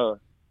 they're gonna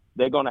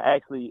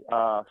actually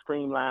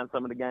streamline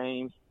some of the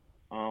games.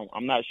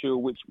 I'm not sure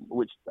which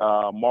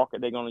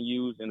market they're going to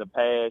use. In the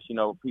past, you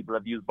know, people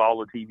have used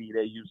Baller TV.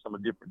 They use some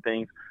of different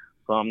things.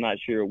 So I'm not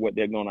sure what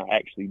they're going to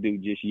actually do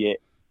just yet.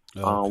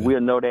 Okay.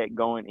 We'll know that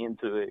going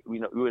into it.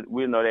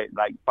 We'll know that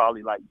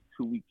probably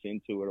 2 weeks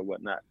into it or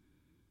whatnot.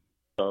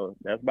 So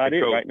that's about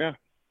it right now.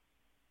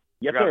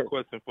 Yes, I got sir. a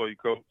question for you,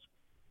 Coach.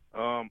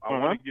 I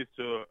want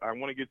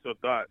to get your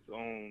thoughts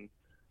on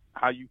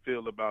how you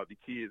feel about the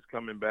kids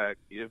coming back.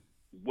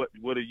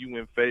 What are you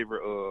in favor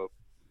of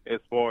as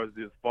far as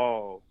this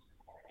fall?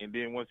 And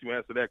then once you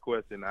answer that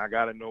question, I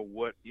got to know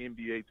what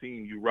NBA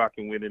team you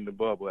rocking with in the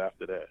bubble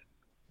after that.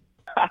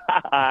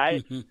 All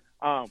right.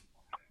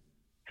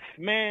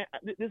 Man,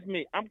 this is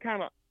me. I'm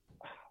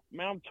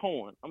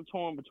torn. I'm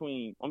torn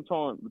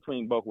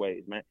between both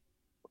ways, man.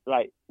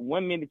 Like,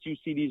 1 minute you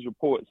see these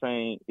reports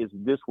saying it's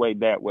this way,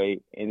 that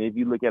way, and if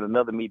you look at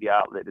another media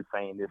outlet that's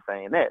saying this,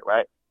 saying that,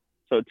 right?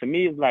 So to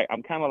me, it's like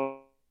I'm kind of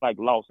like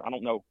lost. I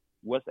don't know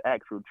what's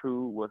actual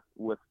true,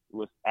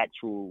 what's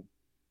actual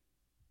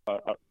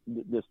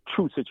this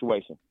true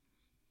situation.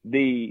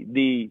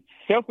 The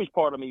selfish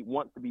part of me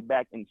wants to be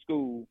back in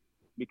school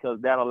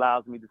because that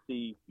allows me to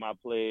see my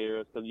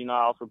players. Because, you know,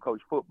 I also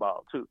coach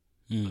football too.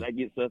 So that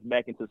gets us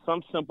back into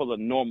some simple of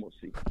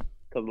normalcy.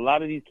 Because a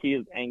lot of these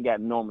kids ain't got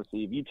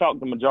normalcy. If you talk to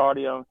the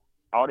majority of them,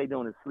 all they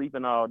doing is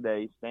sleeping all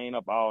day, staying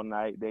up all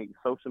night. They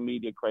social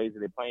media crazy.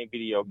 They're playing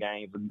video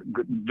games,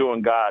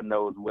 doing God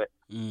knows what.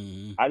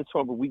 I just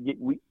hope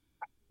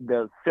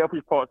the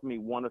selfish parts of me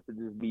want us to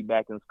just be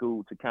back in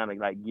school to kind of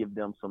like give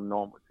them some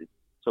normalcy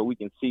so we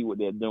can see what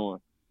they're doing.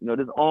 You know,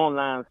 this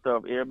online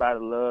stuff, everybody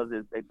loves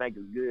it. They think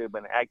it's good,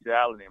 but in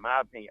actuality, in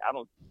my opinion,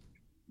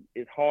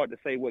 it's hard to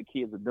say what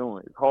kids are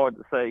doing. It's hard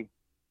to say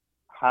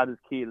how this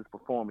kid is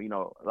performing. You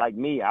know, like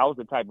me, I was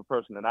the type of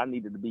person that I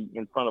needed to be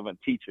in front of a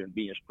teacher and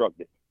be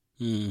instructed.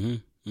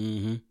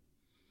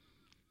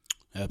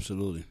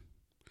 Absolutely.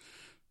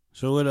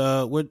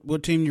 So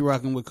what team you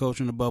rocking with, Coach,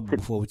 in the bubble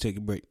before we take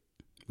a break?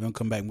 We're going to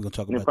come back and we're going to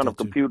talk about that in front of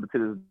computer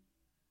to this.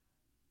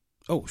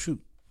 Oh, shoot.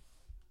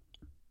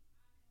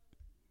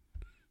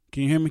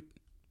 Can you hear me?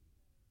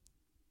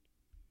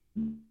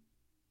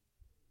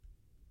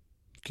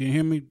 Can you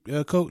hear me,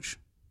 Coach?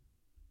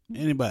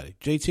 Anybody?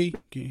 JT,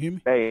 can you hear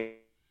me? Hey.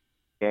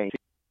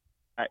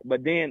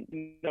 But then,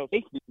 you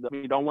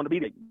don't want to be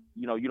there.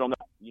 You don't know.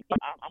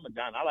 I'm a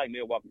John. I like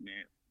Milwaukee,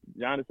 man.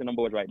 Giannis and them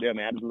boys right there,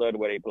 man. I just love the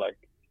way they play.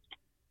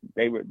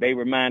 They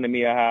reminded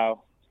me of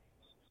how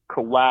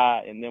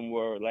Kawhi and them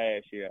were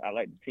last year. I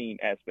like the team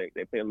aspect.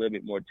 They play a little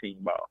bit more team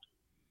ball.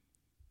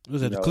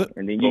 Was that the clip?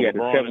 And then you got the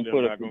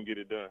 7-footer. Not gonna get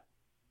it done.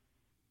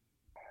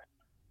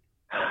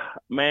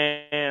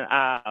 Man,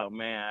 I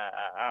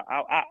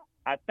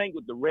think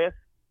with the rest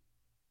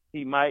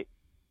he might,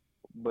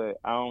 but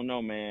I don't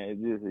know, man.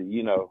 It's just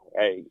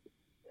hey,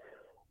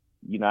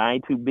 I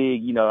ain't too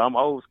big. I'm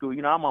old school.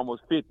 I'm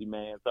almost 50,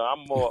 man. So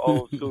I'm more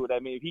old school. I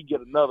mean, if he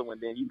get another one,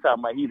 then you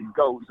talking about he the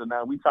GOAT. So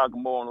now we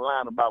talking more on the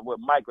line about what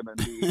Michael done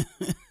did.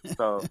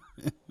 So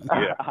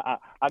yeah.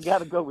 I got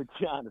to go with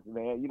Giannis,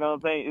 man. You know what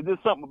I'm saying? It's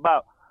just something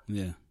about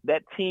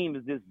that team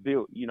is just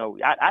built.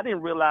 I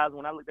didn't realize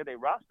when I looked at their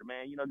roster,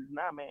 man. Just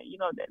now, man.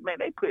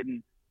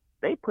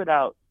 They put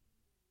out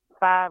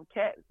 5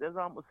 cats. That's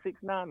almost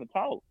 6'9" and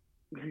tall.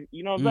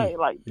 You know what I'm saying?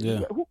 Like,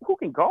 who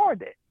can guard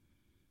that?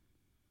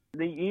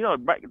 The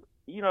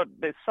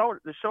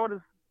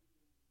shortest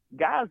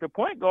guy's the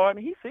point guard,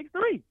 and he's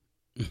 6'3".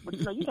 But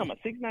you talking about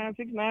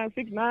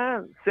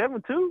 6'9",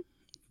 7'2".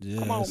 Yeah,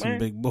 come on, some man.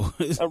 big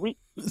boys. Some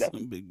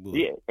big boys.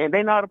 Yeah, and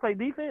they know how to play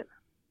defense.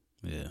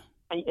 Yeah.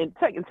 And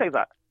take if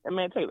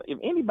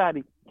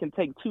anybody can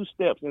take 2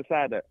 steps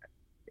inside the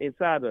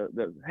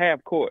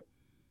half court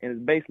and is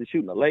basically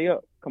shooting a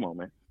layup, come on,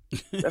 man.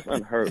 That's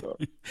unheard of.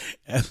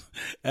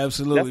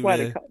 Absolutely,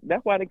 man.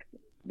 That's why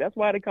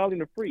they call him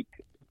the freak.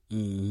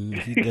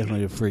 He's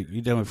definitely a freak.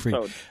 So,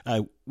 all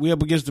right, we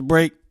up against the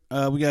break.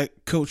 We got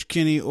Coach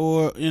Kenny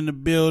Orr in the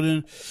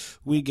building.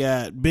 We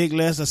got Big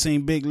Les. I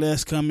seen Big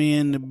Les come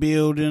in the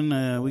building.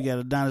 We got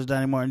Adonis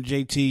Donnie Martin,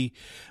 JT,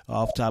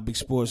 Off Topic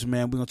Sports,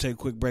 man. We're going to take a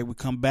quick break. We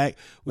come back.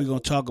 We're going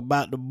to talk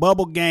about the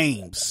bubble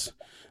games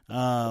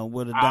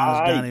with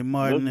Adonis Donnie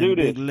Martin and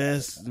Big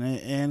Les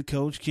and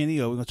Coach Kenny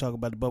Orr. We're going to talk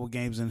about the bubble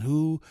games and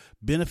who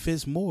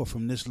benefits more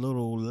from this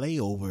little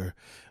layover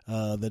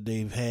that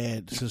they've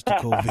had since the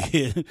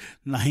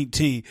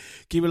COVID-19.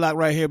 Keep it locked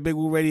right here, Big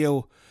Woo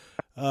Radio.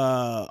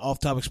 Off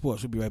Topic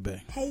Sports. We'll be right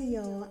back. Hey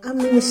y'all, I'm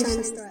Nima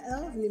Shining Star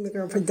L of Nima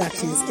Girl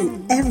Productions,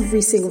 and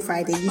every single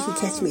Friday you can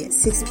catch me at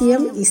 6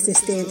 p.m. Eastern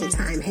Standard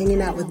Time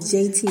hanging out with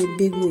JT and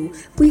Big Woo.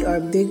 We are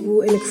Big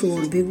Woo and the crew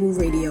on Big Woo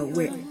Radio,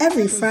 where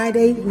every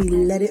Friday we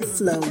let it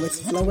flow with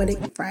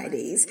Floetic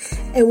Fridays.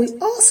 And we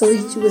also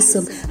hit you with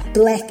some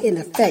Black in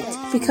Effect,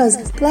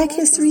 because Black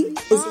history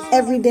is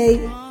every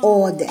day,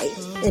 all day.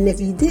 And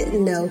if you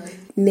didn't know,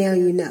 now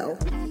you know.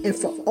 And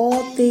for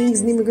all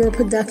things Nima Girl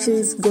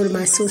Productions, go to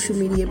my social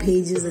media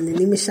pages and the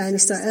Nima Shining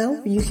Star L,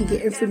 where you can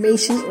get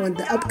information on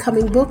the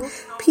upcoming book,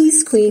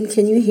 Peace Queen,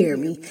 Can You Hear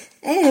Me?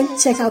 And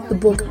check out the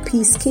book,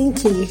 Peace King,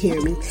 Can You Hear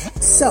Me?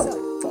 So,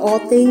 for all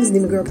things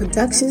Nima Girl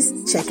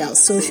Productions, check out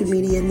social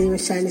media Nima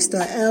Shining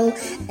Star L.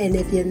 And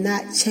if you're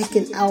not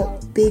checking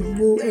out Big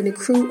Woo and the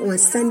crew on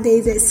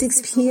Sundays at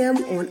 6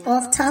 p.m. on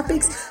Off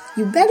Topics,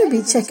 you better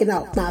be checking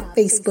out my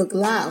Facebook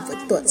Live with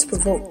Thoughts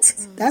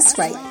Provoked. That's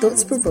right,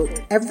 Thoughts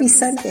Provoked, every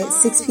Sunday at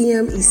 6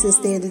 p.m. Eastern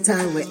Standard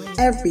Time, where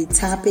every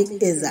topic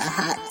is a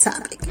hot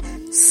topic.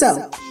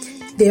 So,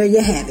 there you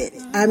have it.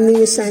 I'm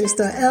Nima Shining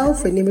Star L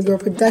for Nima Girl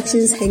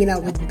Productions, hanging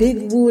out with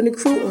Big Woo and the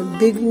crew on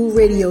Big Woo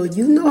Radio.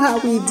 You know how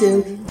we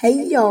do.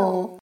 Hey,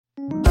 y'all.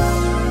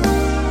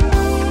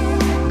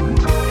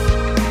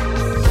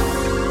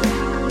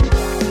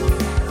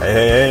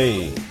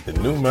 Hey. The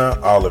new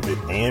Mount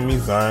Olivet AME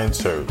Zion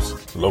Church,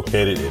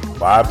 located at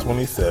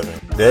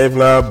 527 Dave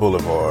Lyle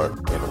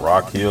Boulevard in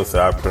Rock Hill,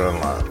 South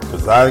Carolina.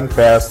 Presiding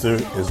pastor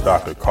is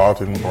Dr.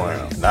 Carlton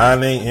Brown.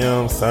 9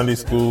 a.m. Sunday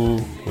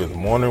school with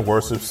morning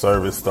worship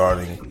service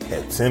starting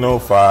at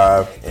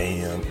 10:05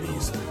 a.m.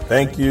 Eastern.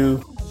 Thank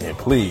you, and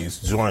please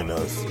join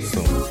us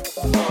soon.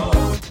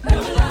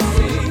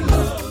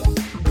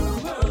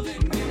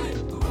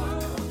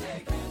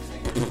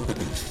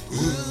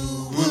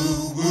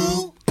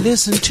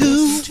 Listen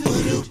to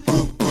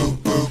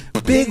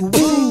Big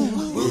Woo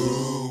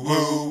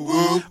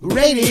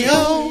Radio.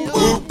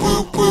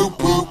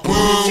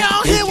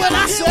 Y'all hear what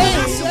I say?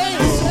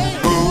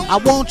 I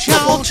want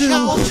y'all to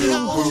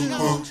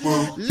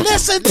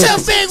listen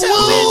to Big Woo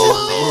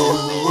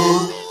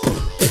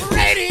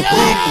Radio.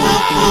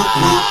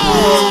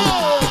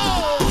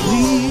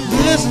 Please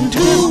listen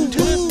to.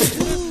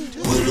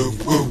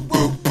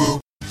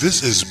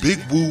 This is Big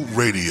Woo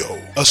Radio,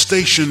 a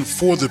station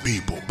for the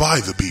people, by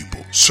the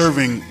people,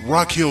 serving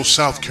Rock Hill,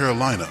 South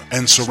Carolina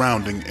and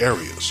surrounding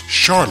areas,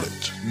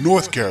 Charlotte,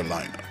 North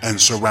Carolina and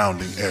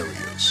surrounding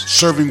areas,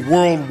 serving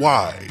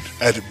worldwide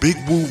at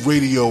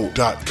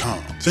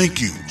BigWooRadio.com. Thank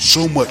you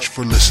so much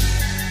for listening.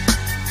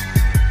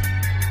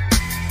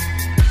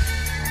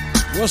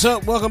 What's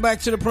up? Welcome back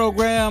to the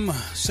program.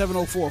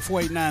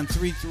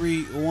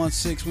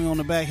 704-489-3316. We're on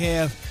the back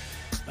half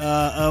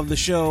of the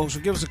show, so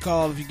give us a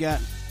call if you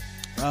got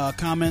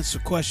comments or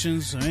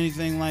questions or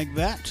anything like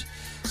that.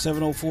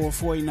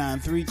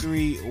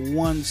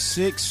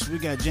 704-489-3316. We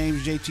got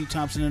James J.T.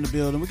 Thompson in the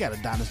building. We got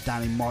Adonis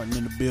Donnie Martin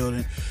in the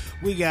building.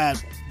 We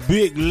got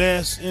Big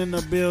Les in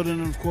the building.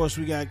 And, of course,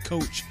 we got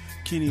Coach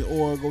Kenny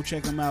Orr. Go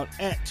check him out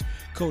at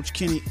Coach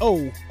Kenny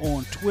O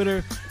on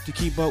Twitter to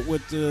keep up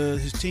with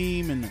his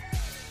team and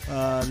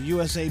the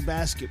USA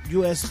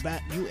basketball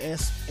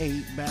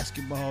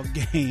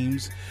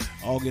games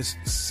August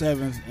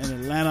 7th in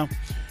Atlanta.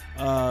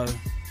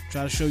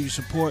 Try to show you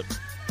support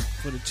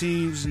for the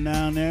teams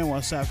down there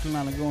while South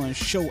Carolina going and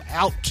show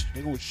out.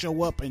 They're going to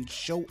show up and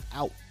show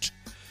out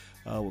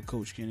with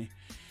Coach Kenny.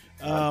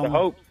 That's the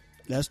hope.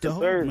 That's the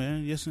hope,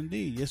 man. Yes,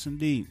 indeed. Yes,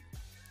 indeed.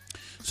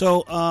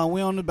 So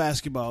we're on the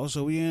basketball.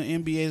 So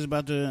NBA is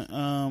about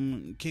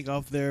to kick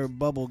off their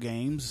bubble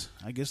games.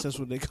 I guess that's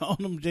what they call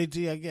them,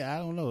 JT. I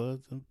don't know.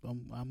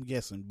 I'm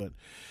guessing, but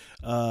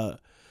the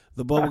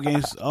bubble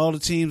games. All the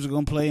teams are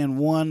going to play in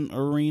one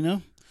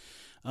arena.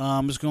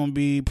 It's going to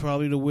be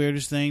probably the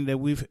weirdest thing that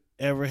we've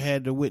ever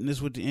had to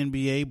witness with the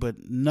NBA,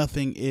 but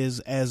nothing is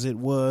as it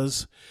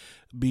was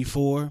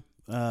before.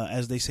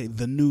 As they say,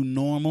 the new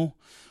normal.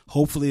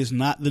 Hopefully, it's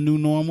not the new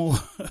normal.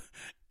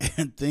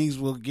 And things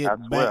will get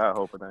back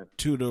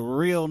to the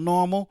real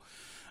normal.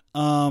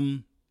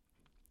 But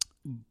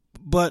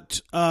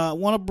I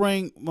want to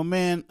bring my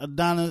man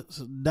Adonis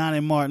Donnie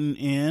Martin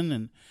in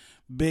and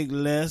Big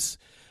Les,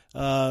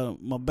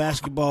 my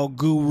basketball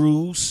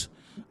gurus.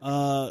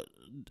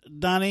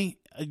 Donnie,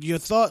 your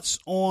thoughts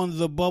on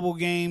the bubble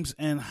games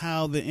and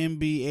how the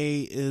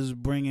NBA is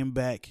bringing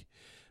back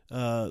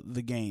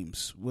the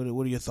games? What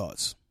are your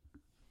thoughts?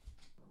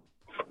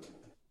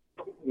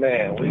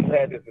 Man, we've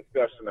had this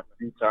discussion a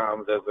few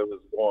times as it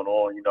was going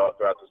on,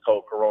 throughout this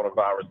whole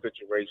coronavirus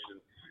situation.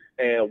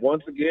 And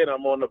once again,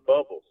 I'm on the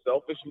bubble.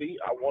 Selfishly,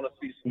 I want to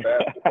see some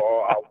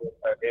basketball. I want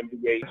an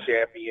NBA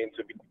champion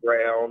to be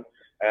crowned.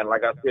 And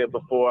like I said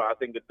before, I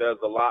think it does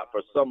a lot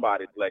for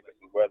somebody's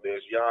legacy, whether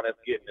it's Giannis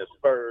getting his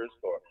first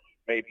or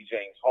maybe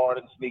James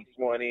Harden sneaks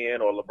one in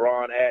or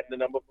LeBron adding the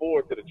number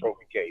 4 to the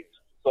trophy case.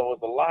 So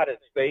it's a lot at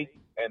stake,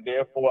 and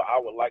therefore I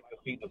would like to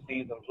see the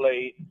season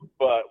played.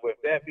 But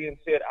with that being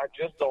said, I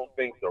just don't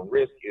think the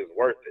risk is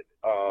worth it.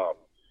 I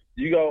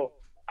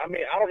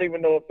don't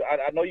even know if –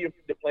 I know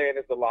the plan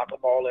is to lock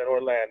them all in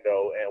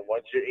Orlando, and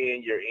once you're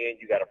in, you're in.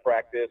 You got to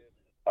practice.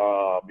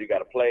 You got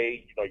to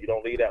play. You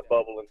don't leave that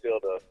bubble until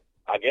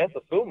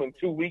assuming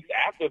 2 weeks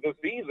after the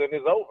season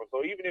is over.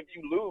 So even if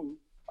you lose,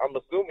 I'm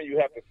assuming you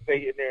have to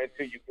stay in there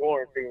until you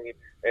quarantine,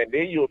 and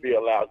then you'll be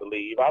allowed to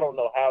leave. I don't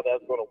know how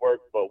that's going to work,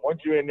 but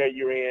once you're in there,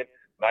 you're in.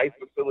 Nice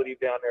facility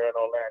down there in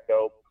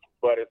Orlando,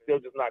 but it's still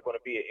just not going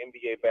to be an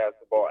NBA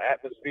basketball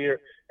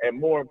atmosphere. And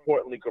more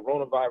importantly,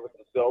 coronavirus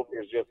itself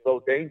is just so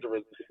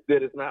dangerous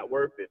that it's not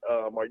worth it.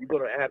 Are you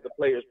going to have the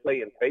players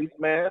play in face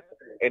masks?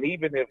 And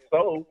even if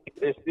so,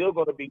 they're still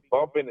going to be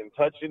bumping and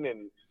touching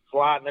and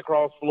sliding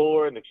across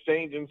floor and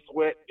exchanging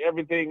sweat,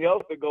 everything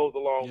else that goes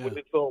along with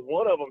it. So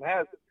one of them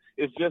has it.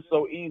 It's just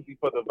so easy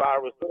for the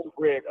virus to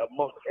spread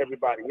amongst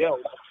everybody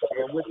else.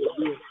 And with it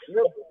being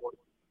airborne,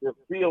 the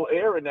sealed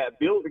air in that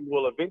building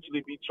will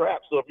eventually be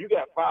trapped. So if you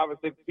got 5 or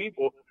 6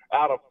 people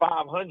out of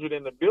 500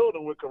 in the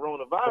building with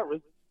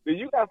coronavirus, then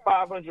you got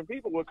 500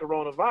 people with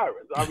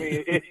coronavirus. I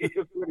mean, it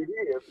is what it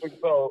is. And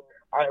so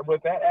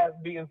with that as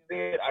being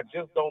said, I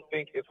just don't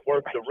think it's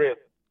worth the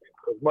risk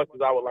as much as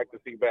I would like to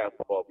see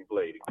basketball be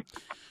played.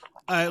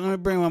 All right, let me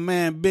bring my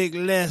man Big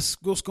Les.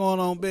 What's going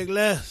on, Big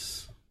Les?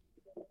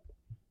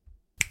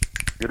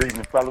 Good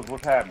evening, fellas.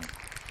 What's happening?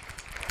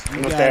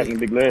 What's happening,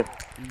 Big Les?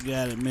 You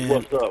got it, man.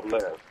 What's up,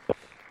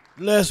 Les?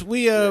 Les,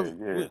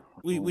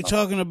 we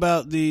talking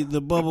about the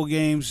bubble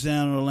games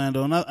down in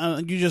Orlando,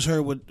 and you just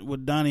heard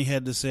what Donnie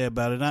had to say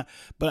about it.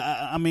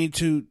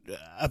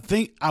 I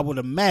think I would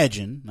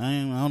imagine,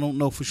 I don't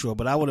know for sure,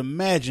 but I would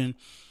imagine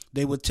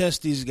they would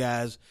test these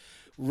guys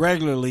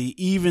regularly,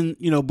 even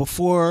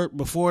before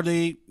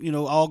they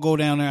all go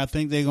down there. I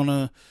think they're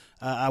gonna.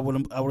 I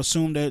would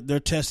assume that they're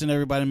testing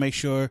everybody to make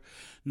sure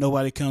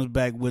nobody comes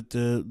back with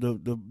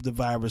the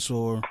virus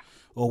or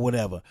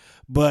whatever.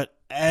 But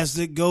as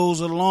it goes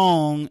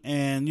along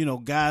and,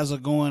 guys are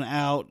going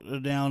out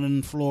down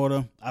in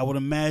Florida, I would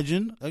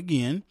imagine,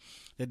 again,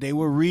 that they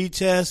will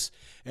retest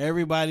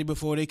everybody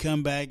before they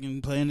come back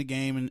and play in the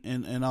game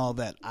and all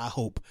that. I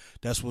hope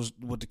that's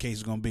what the case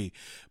is going to be.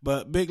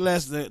 But, Big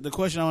Les, the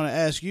question I want to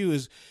ask you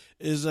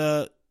is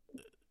are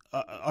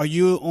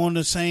you on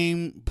the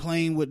same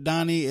plane with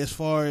Donnie as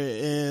far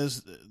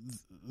as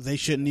they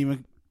shouldn't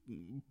even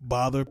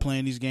bother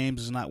playing these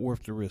games? It's not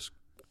worth the risk.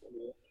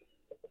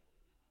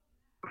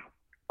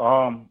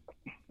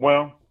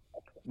 Well,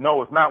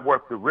 no, it's not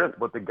worth the risk,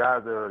 but the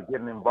guys that are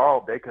getting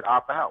involved, they could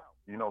opt out.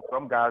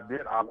 Some guys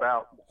did opt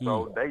out,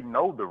 so they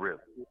know the risk.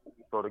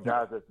 So the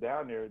guys that's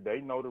down there, they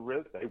know the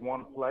risk. They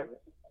want to play.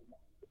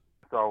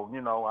 So,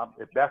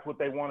 if that's what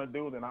they want to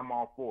do, then I'm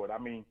all for it. I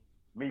mean,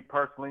 me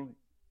personally,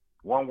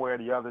 one way or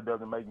the other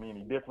doesn't make me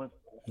any difference.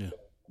 Yeah.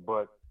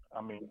 But,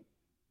 I mean,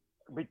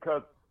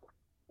 because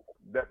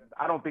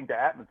I don't think the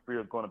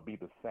atmosphere is going to be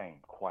the same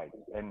quite.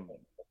 And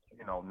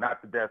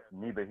not that that's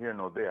neither here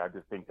nor there. I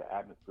just think the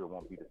atmosphere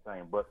won't be the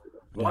same. But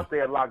once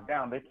they're locked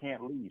down, they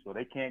can't leave. So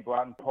they can't go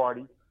out and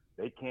party.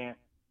 They can't,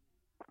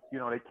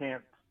 they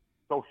can't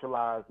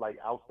socialize like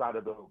outside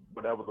of the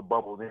whatever the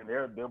bubble. Then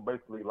they're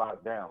basically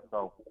locked down.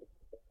 So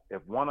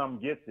if one of them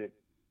gets it,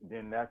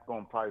 then that's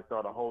going to probably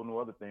start a whole new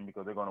other thing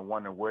because they're going to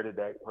wonder where did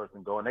that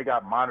person go. And they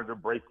got monitor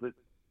bracelets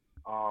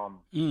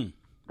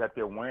that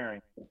they're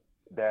wearing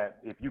that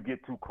if you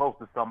get too close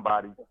to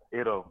somebody,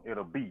 it'll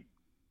beep.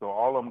 So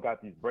all of them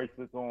got these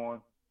bracelets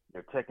on.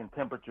 They're checking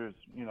temperatures,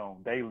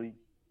 daily.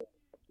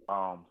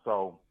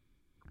 So,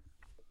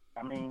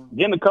 I mean,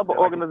 didn't a couple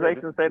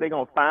organizations say they're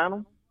gonna fine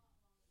them?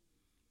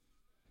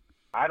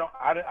 I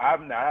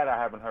haven't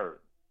heard.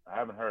 I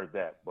haven't heard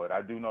that, but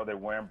I do know they're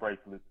wearing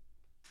bracelets,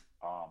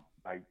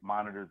 like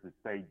monitors that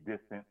stay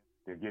distant.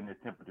 They're getting their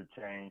temperature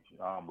changed.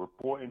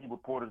 Any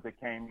reporters that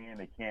came in,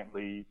 they can't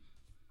leave.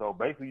 So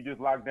basically, you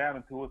just lock down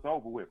until it's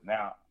over with.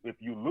 Now, if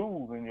you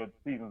lose and your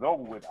season's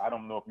over with, I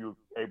don't know if you're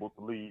able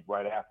to leave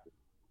right after.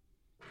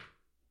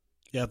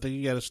 Yeah, I think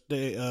you got to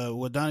stay.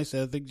 What Donnie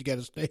said, I think you got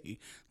to stay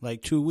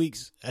like 2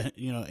 weeks,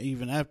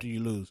 even after you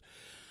lose.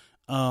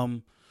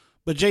 But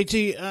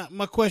JT,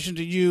 my question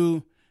to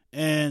you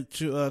and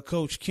to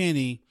Coach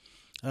Kenny,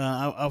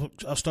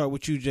 I'll start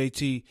with you,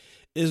 JT,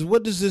 is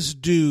what does this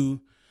do?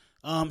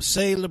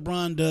 Say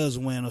LeBron does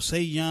win, or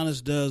say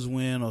Giannis does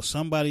win, or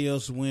somebody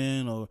else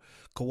win, or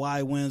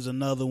Kawhi wins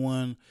another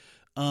one.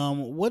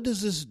 What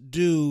does this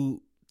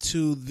do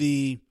to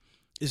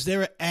is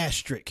there an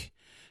asterisk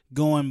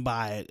going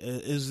by it?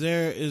 Is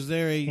there a,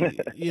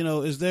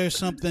 is there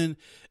something,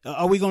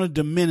 are we going to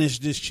diminish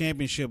this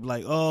championship?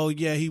 Like, oh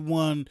yeah, he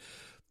won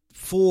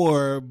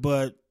 4,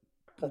 but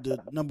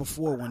the number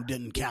 4 one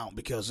didn't count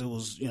because it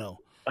was,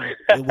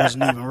 it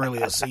wasn't even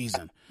really a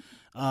season.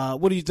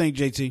 What do you think,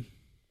 JT?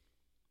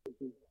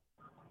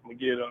 I'm going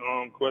to get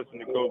a question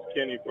to Coach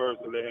Kenny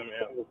first and let him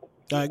answer.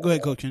 All right, go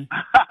ahead, Coach Kenny.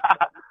 All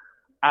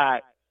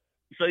right.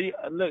 So,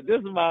 look, this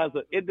is my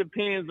answer. It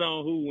depends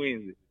on who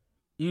wins it.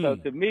 So,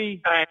 to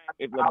me,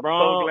 if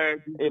LeBron,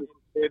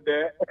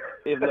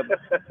 if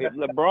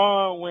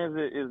LeBron wins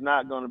it, it's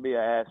not going to be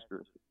an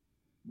asterisk.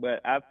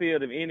 But I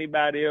feel if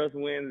anybody else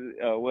wins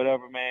it,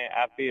 whatever, man,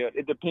 I feel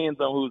it depends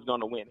on who's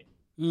going to win it.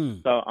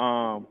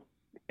 So,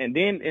 and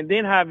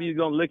then how you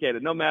going to look at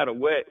it? No matter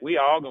what, we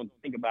all going to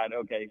think about it.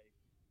 Okay,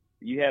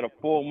 you had a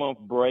 4-month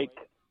break,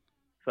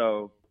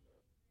 so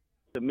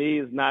to me,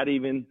 it's not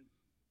even.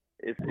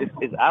 It's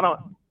I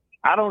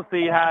don't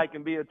see how it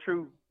can be a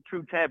true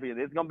champion.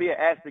 It's gonna be an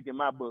asterisk in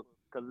my book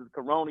because it's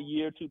Corona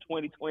year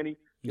 2020.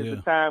 It's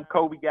the time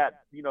Kobe got,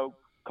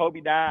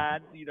 Kobe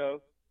died,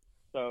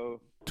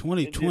 so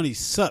 2020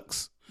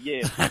 sucks.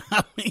 Yeah,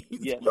 I mean,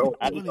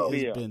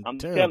 I'm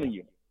telling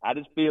you, I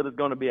just feel it's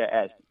gonna be an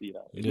asterisk.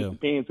 It just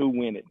depends who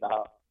wins it,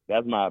 dog.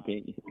 That's my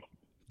opinion.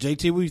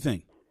 JT, what do you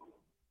think?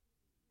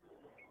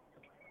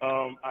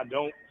 I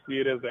don't see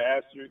it as an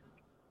asterisk,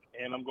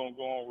 and I'm going to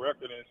go on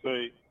record and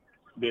say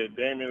that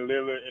Damian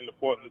Lillard and the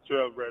Portland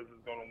Trail Blazers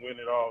is going to win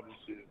it all this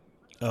year.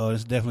 Oh,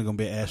 it's definitely going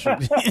to be an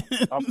asterisk.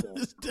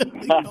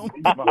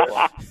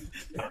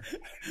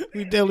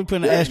 We definitely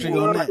put an asterisk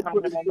on that.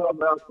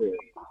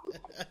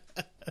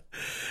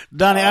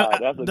 Donnie, I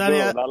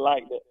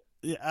like that.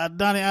 Yeah,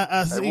 Donnie,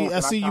 I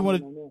see you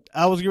want to.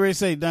 I was getting ready to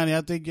say, Donnie,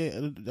 I think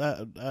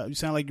you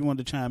sound like you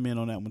wanted to chime in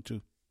on that one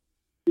too.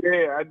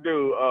 Yeah, I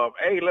do.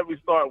 Hey, let me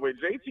start with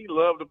JT.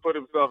 Love to put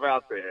himself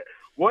out there.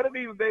 One of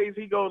these days,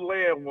 he gonna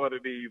land one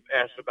of these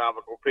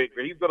astronomical picks,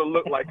 and he's gonna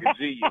look like a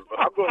genius. But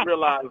I'm gonna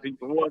realize he's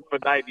 1 for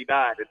 99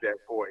 at that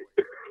point.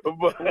 But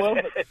 1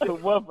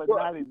 for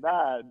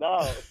 99,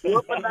 dog.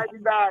 1 for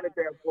 99 at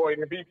that point,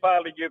 if he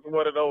finally gets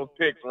one of those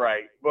picks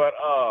right. But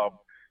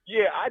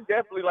yeah, I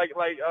definitely like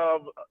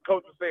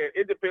Coach was saying,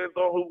 it depends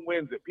on who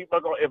wins it. People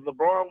are going, if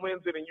LeBron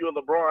wins it and you're a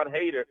LeBron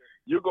hater,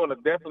 you're going to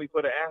definitely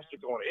put an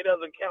asterisk on it. It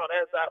doesn't count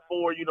as that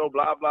 4,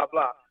 blah, blah,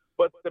 blah.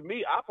 But to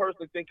me, I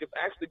personally think it's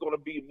actually going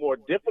to be more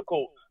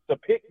difficult to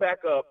pick back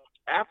up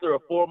after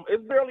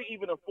it's barely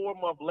even a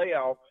 4-month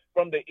layoff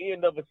from the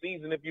end of a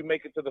season if you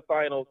make it to the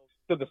finals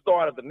to the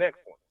start of the next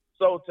one.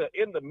 So to,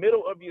 in the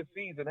middle of your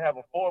season, have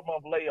a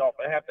 4-month layoff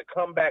and have to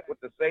come back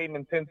with the same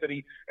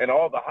intensity and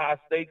all the high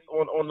stakes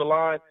on the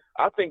line,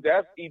 I think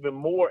that's even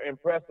more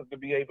impressive to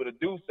be able to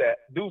do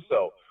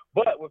so.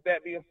 But with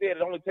that being said,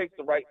 it only takes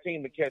the right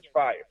team to catch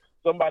fire.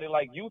 Somebody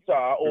like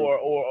Utah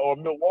or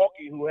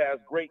Milwaukee, who has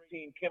great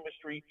team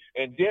chemistry,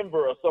 and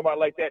Denver or somebody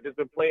like that that's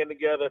been playing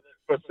together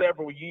for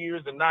several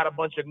years and not a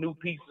bunch of new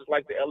pieces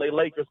like the LA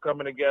Lakers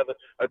coming together.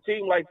 A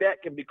team like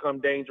that can become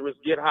dangerous,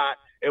 get hot,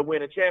 and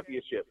win a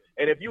championship.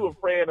 And if you're a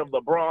fan of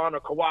LeBron or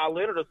Kawhi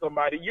Leonard or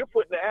somebody, you're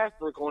putting an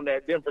asterisk on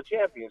that Denver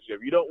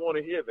championship. You don't want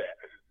to hear that.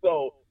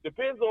 So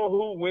depends on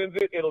who wins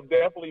it. It'll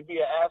definitely be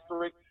an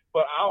asterisk,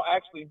 but I'll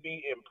actually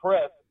be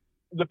impressed.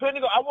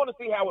 Depending on, I want to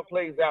see how it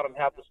plays out and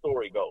how the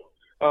story goes.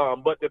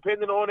 But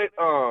depending on it,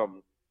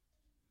 I'm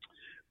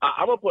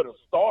gonna put a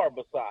star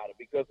beside it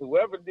because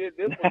whoever did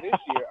this one this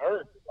year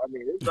earned it. I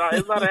mean, it's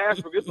not an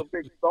asterisk. It's a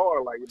big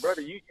star. Like, brother,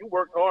 you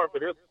worked hard for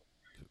this.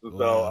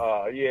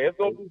 So, it's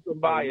going to be some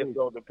bias,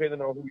 though,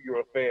 depending on who you're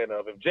a fan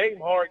of. If James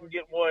Harden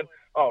get one,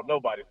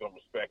 nobody's going to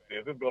respect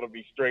this. It's going to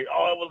be straight, it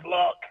was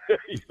luck.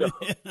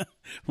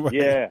 Right.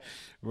 Yeah.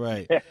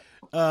 Right.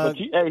 But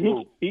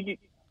he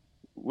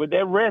with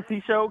that rest,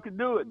 he sure could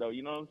do it, though.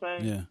 You know what I'm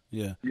saying?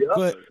 Yeah. Yeah.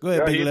 Go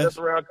ahead, Big He Les. just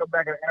around, come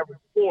back and average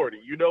 40.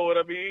 You know what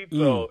I mean?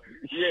 So,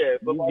 You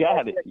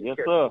got it. Yes,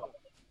 sir.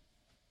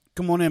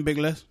 Come on in, Big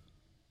Les.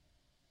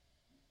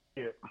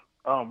 Yeah.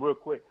 Real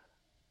quick.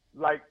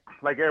 Like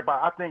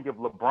everybody, I think if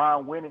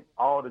LeBron win it,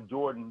 all the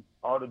Jordan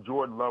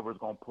lovers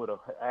gonna put a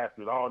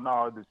asterisk.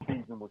 The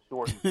season was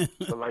shortened.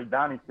 But like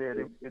Donnie said,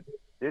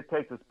 it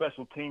takes a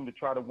special team to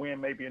try to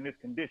win, maybe in this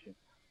condition.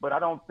 But I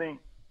don't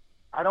think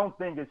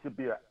it should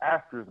be an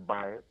asterisk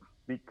by it,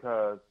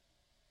 because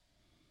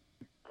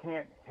you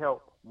can't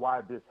help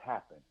why this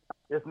happened.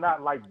 It's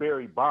not like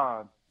Barry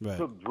Bonds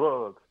took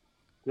drugs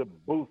to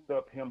boost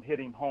up him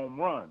hitting home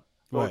runs.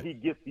 So he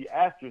gets the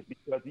asterisk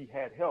because he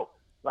had help.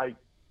 Like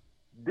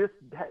this,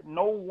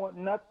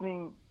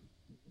 nothing.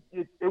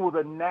 It was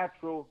a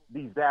natural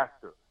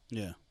disaster.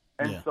 Yeah.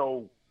 And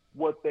so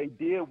what they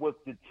did was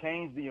to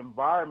change the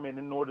environment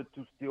in order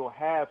to still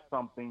have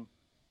something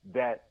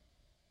that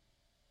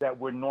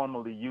we're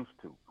normally used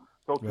to.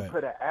 So to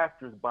put an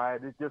asterisk by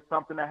it, it's just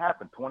something that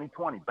happened.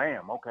 2020,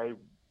 bam, okay,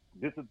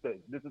 this is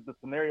the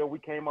scenario we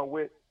came up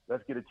with.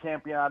 Let's get a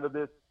champion out of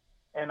this.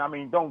 And I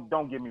mean,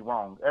 don't get me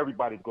wrong.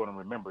 Everybody's going to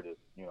remember this,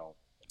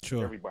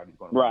 Sure. Everybody's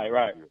going to remember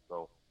Right. this.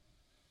 So,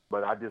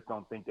 but I just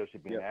don't think there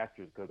should be an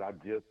asterisk, because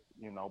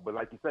but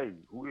like you say,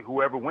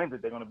 whoever wins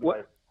it, they're going to be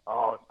like,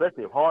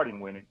 especially if Harden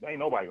wins it, ain't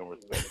nobody going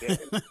to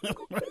respect that.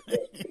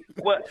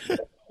 Well,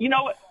 you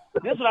know what?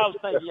 This is what I was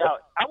thinking, y'all.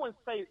 I wouldn't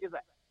say it's an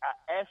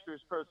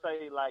asterisk per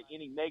se, like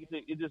any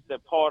negative. It's just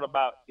that part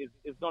about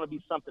it's going to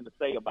be something to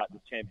say about the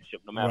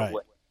championship, no matter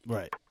what.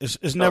 Right.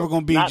 It's never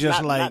going to be not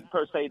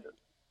per se.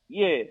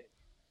 Yeah.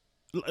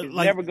 It's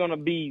never going to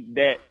be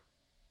that.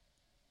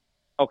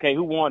 Okay,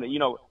 who won it?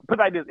 Put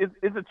it like this: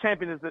 it's a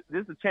champion.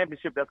 This is a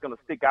championship that's going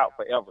to stick out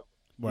forever.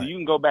 Right. So you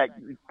can go back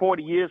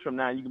 40 years from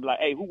now. You can be like,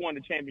 "Hey, who won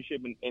the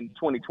championship in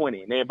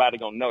 2020?" And everybody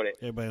gonna know that.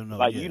 Everybody will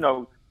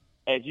know.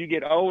 As you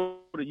get older,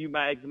 you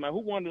might ask them, "Who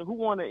won the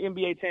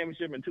NBA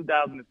championship in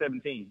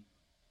 2017?"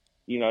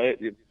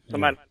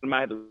 Somebody might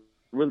have to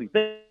really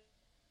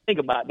think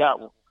about that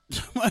one.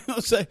 I'm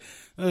gonna say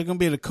it's gonna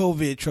be the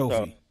COVID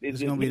trophy. So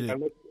it's gonna be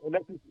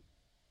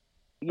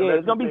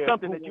it's gonna be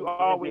something that you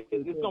always.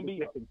 It's gonna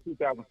be in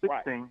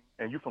 2016,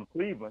 and you from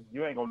Cleveland.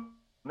 You ain't gonna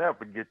never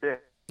forget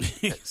that.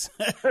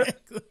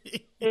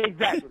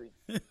 Exactly.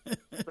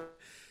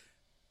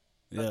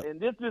 And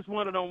this is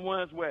one of them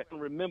ones where I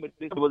remember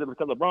this. Was it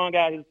because LeBron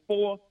got his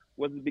 4?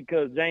 Was it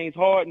because James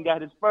Harden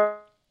got his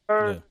first?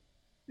 Yeah.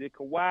 Did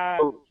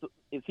Kawhi?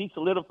 Is he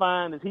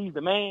solidifying? Is he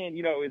the man?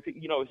 Is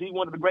he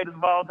one of the greatest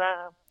of all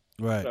time?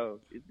 Right. So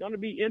it's going to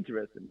be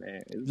interesting,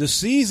 man. The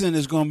season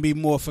is going to be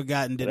more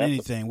forgotten than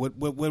anything.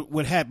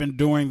 What happened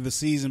during the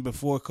season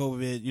before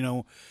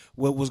COVID?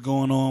 What was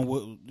going on?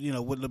 What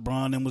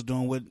LeBron and was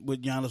doing?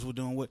 What Giannis was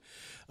doing?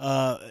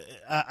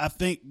 I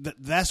think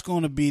that's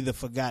going to be the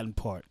forgotten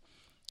part.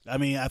 I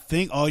mean, I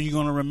think all you're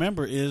going to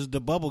remember is the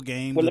bubble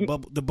game,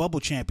 the bubble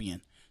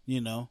champion.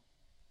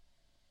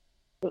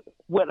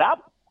 Well,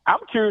 I'm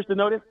curious to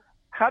know this.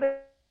 How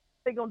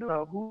they going to do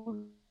it?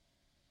 Who's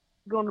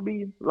going to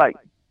be like?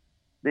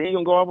 They ain't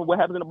gonna go off of what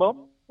happens in the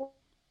bubble.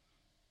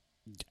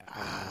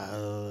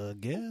 I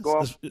guess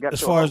as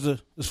far as the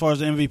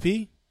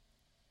MVP.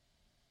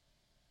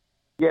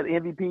 Yeah, the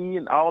MVP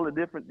and all the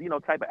different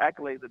type of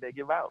accolades that they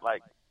give out.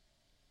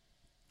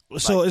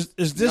 So is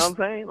this? You know what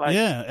I'm saying?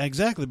 Yeah,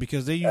 exactly,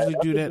 because they usually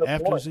do that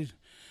after the season.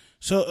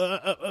 So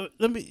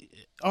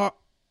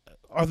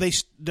are they?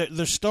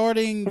 They're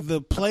starting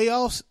the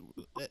playoffs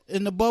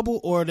in the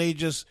bubble, or are they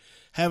just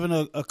having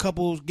a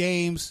couple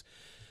games?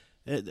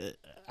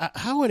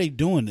 How are they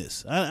doing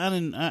this?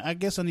 I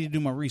guess I need to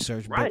do my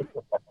research. Right.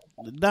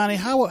 But Donnie,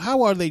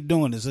 how are they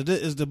doing this?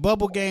 Is the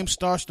bubble game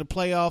starts the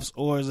playoffs,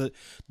 or is it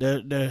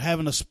they're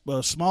having a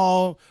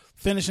small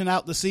finishing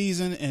out the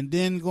season and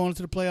then going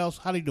to the playoffs?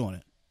 How are they doing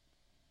it?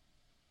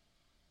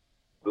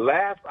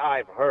 Last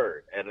I've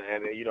heard, and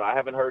I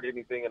haven't heard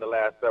anything in the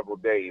last several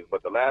days,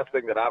 but the last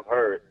thing that I've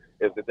heard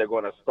is that they're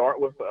going to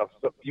start with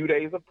a few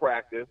days of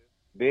practice,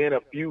 then a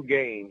few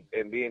games,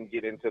 and then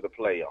get into the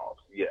playoffs.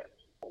 Yes.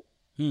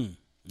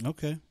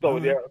 Okay. So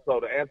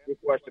to answer your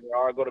question, there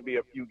are going to be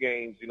a few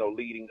games,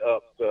 leading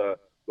up to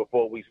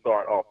before we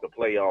start off the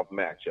playoff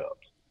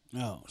matchups.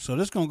 Oh, so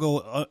this is going to go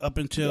up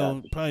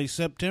until probably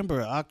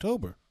September or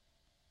October.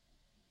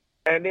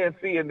 And then,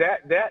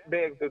 that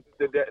begs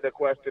the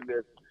question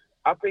is,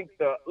 I think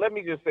let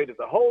me just say this: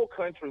 the whole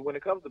country, when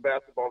it comes to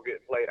basketball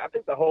getting played, I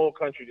think the whole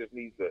country just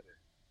needs to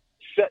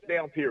shut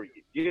down.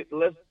 Period.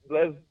 Let's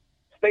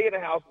stay in the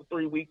house for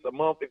 3 weeks, a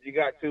month if you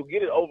got to.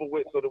 Get it over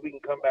with so that we can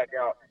come back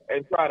out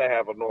and try to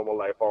have a normal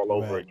life all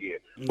over again.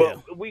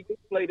 But we can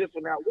play this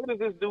one out. What does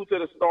this do to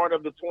the start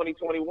of the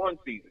 2021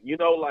 season?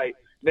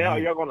 Now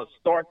you're going to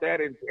start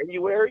that in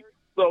January?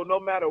 So no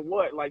matter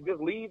what, like, just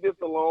leave this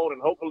alone,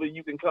 and hopefully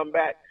you can come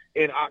back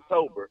in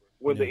October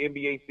when the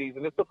NBA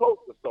season is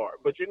supposed to start.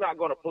 But you're not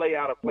going to play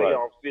out a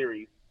playoff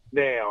series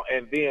now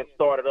and then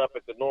start it up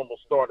at the normal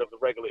start of the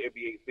regular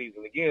NBA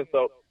season again.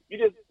 So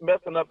you're just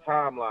messing up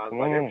timelines.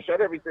 Like,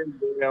 shut everything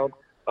down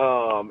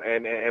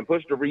and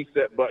push the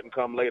reset button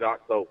come late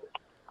October.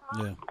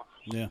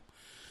 Yeah.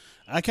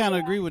 I kind of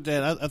agree with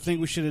that. I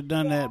think we should have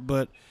done that,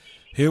 but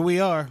here we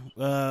are,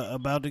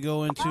 about to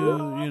go into,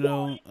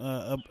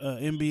 a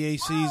NBA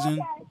season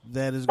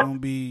that is going to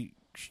be,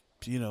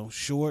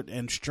 short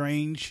and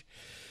strange,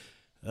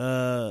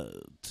 to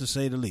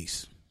say the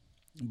least.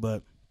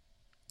 But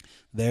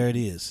there it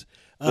is.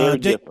 Very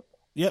different.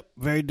 Yep,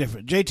 very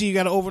different. JT, you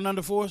got an over and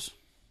under for us?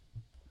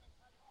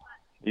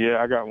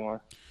 Yeah, I got one.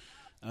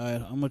 All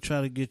right, I'm going to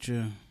try to get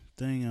your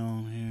thing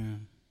on here.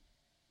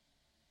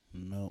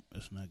 Nope,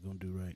 it's not going to do right.